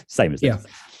license. Same as this.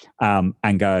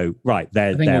 And go, right,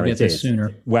 there we'll it is.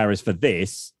 Sooner. Whereas for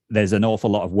this, there's an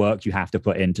awful lot of work you have to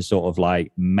put in to sort of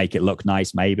like make it look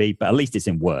nice, maybe, but at least it's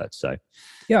in Word. So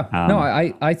yeah, no,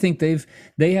 I think they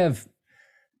have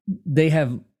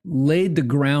laid the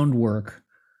groundwork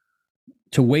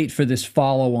to wait for this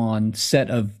follow-on set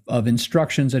of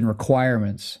instructions and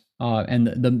requirements, and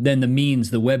then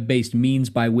the web-based means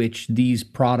by which these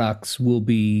products will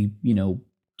be,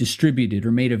 distributed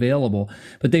or made available.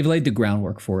 But they've laid the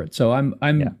groundwork for it, so I'm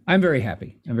very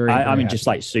happy. I'm happy. Just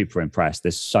like super impressed.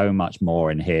 There's so much more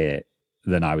in here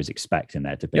than I was expecting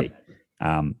there to be.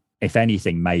 Yep. If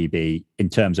anything, maybe in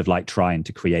terms of like trying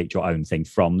to create your own thing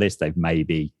from this, they've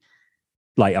maybe.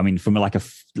 Like, I mean, from like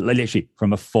literally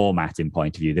from a formatting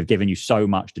point of view, they've given you so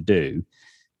much to do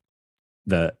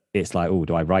that it's like, oh,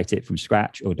 do I write it from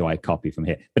scratch or do I copy from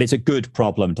here? But it's a good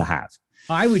problem to have.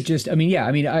 I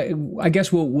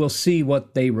guess we'll see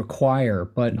what they require,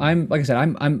 but I'm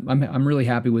really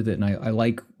happy with it, and I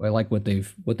like what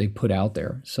they've put out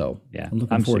there. So yeah, I'm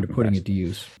looking forward to putting it to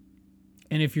use.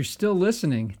 And if you're still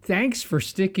listening, thanks for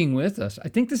sticking with us. I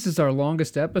think this is our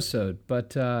longest episode,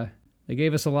 but they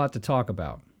gave us a lot to talk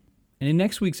about. And in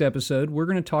next week's episode, we're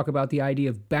going to talk about the idea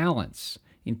of balance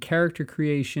in character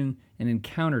creation and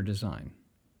encounter design.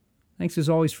 Thanks as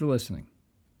always for listening.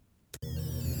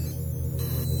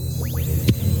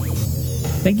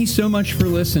 Thank you so much for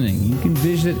listening. You can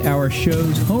visit our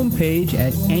show's homepage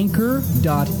at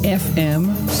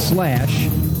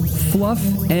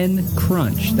anchor.fm/Fluff and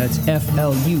Crunch. That's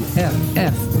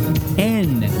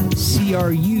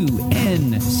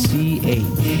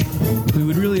FLUFFNCRUNCH. We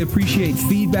would really appreciate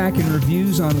feedback and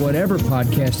reviews on whatever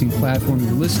podcasting platform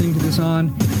you're listening to this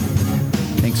on.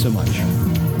 Thanks so much.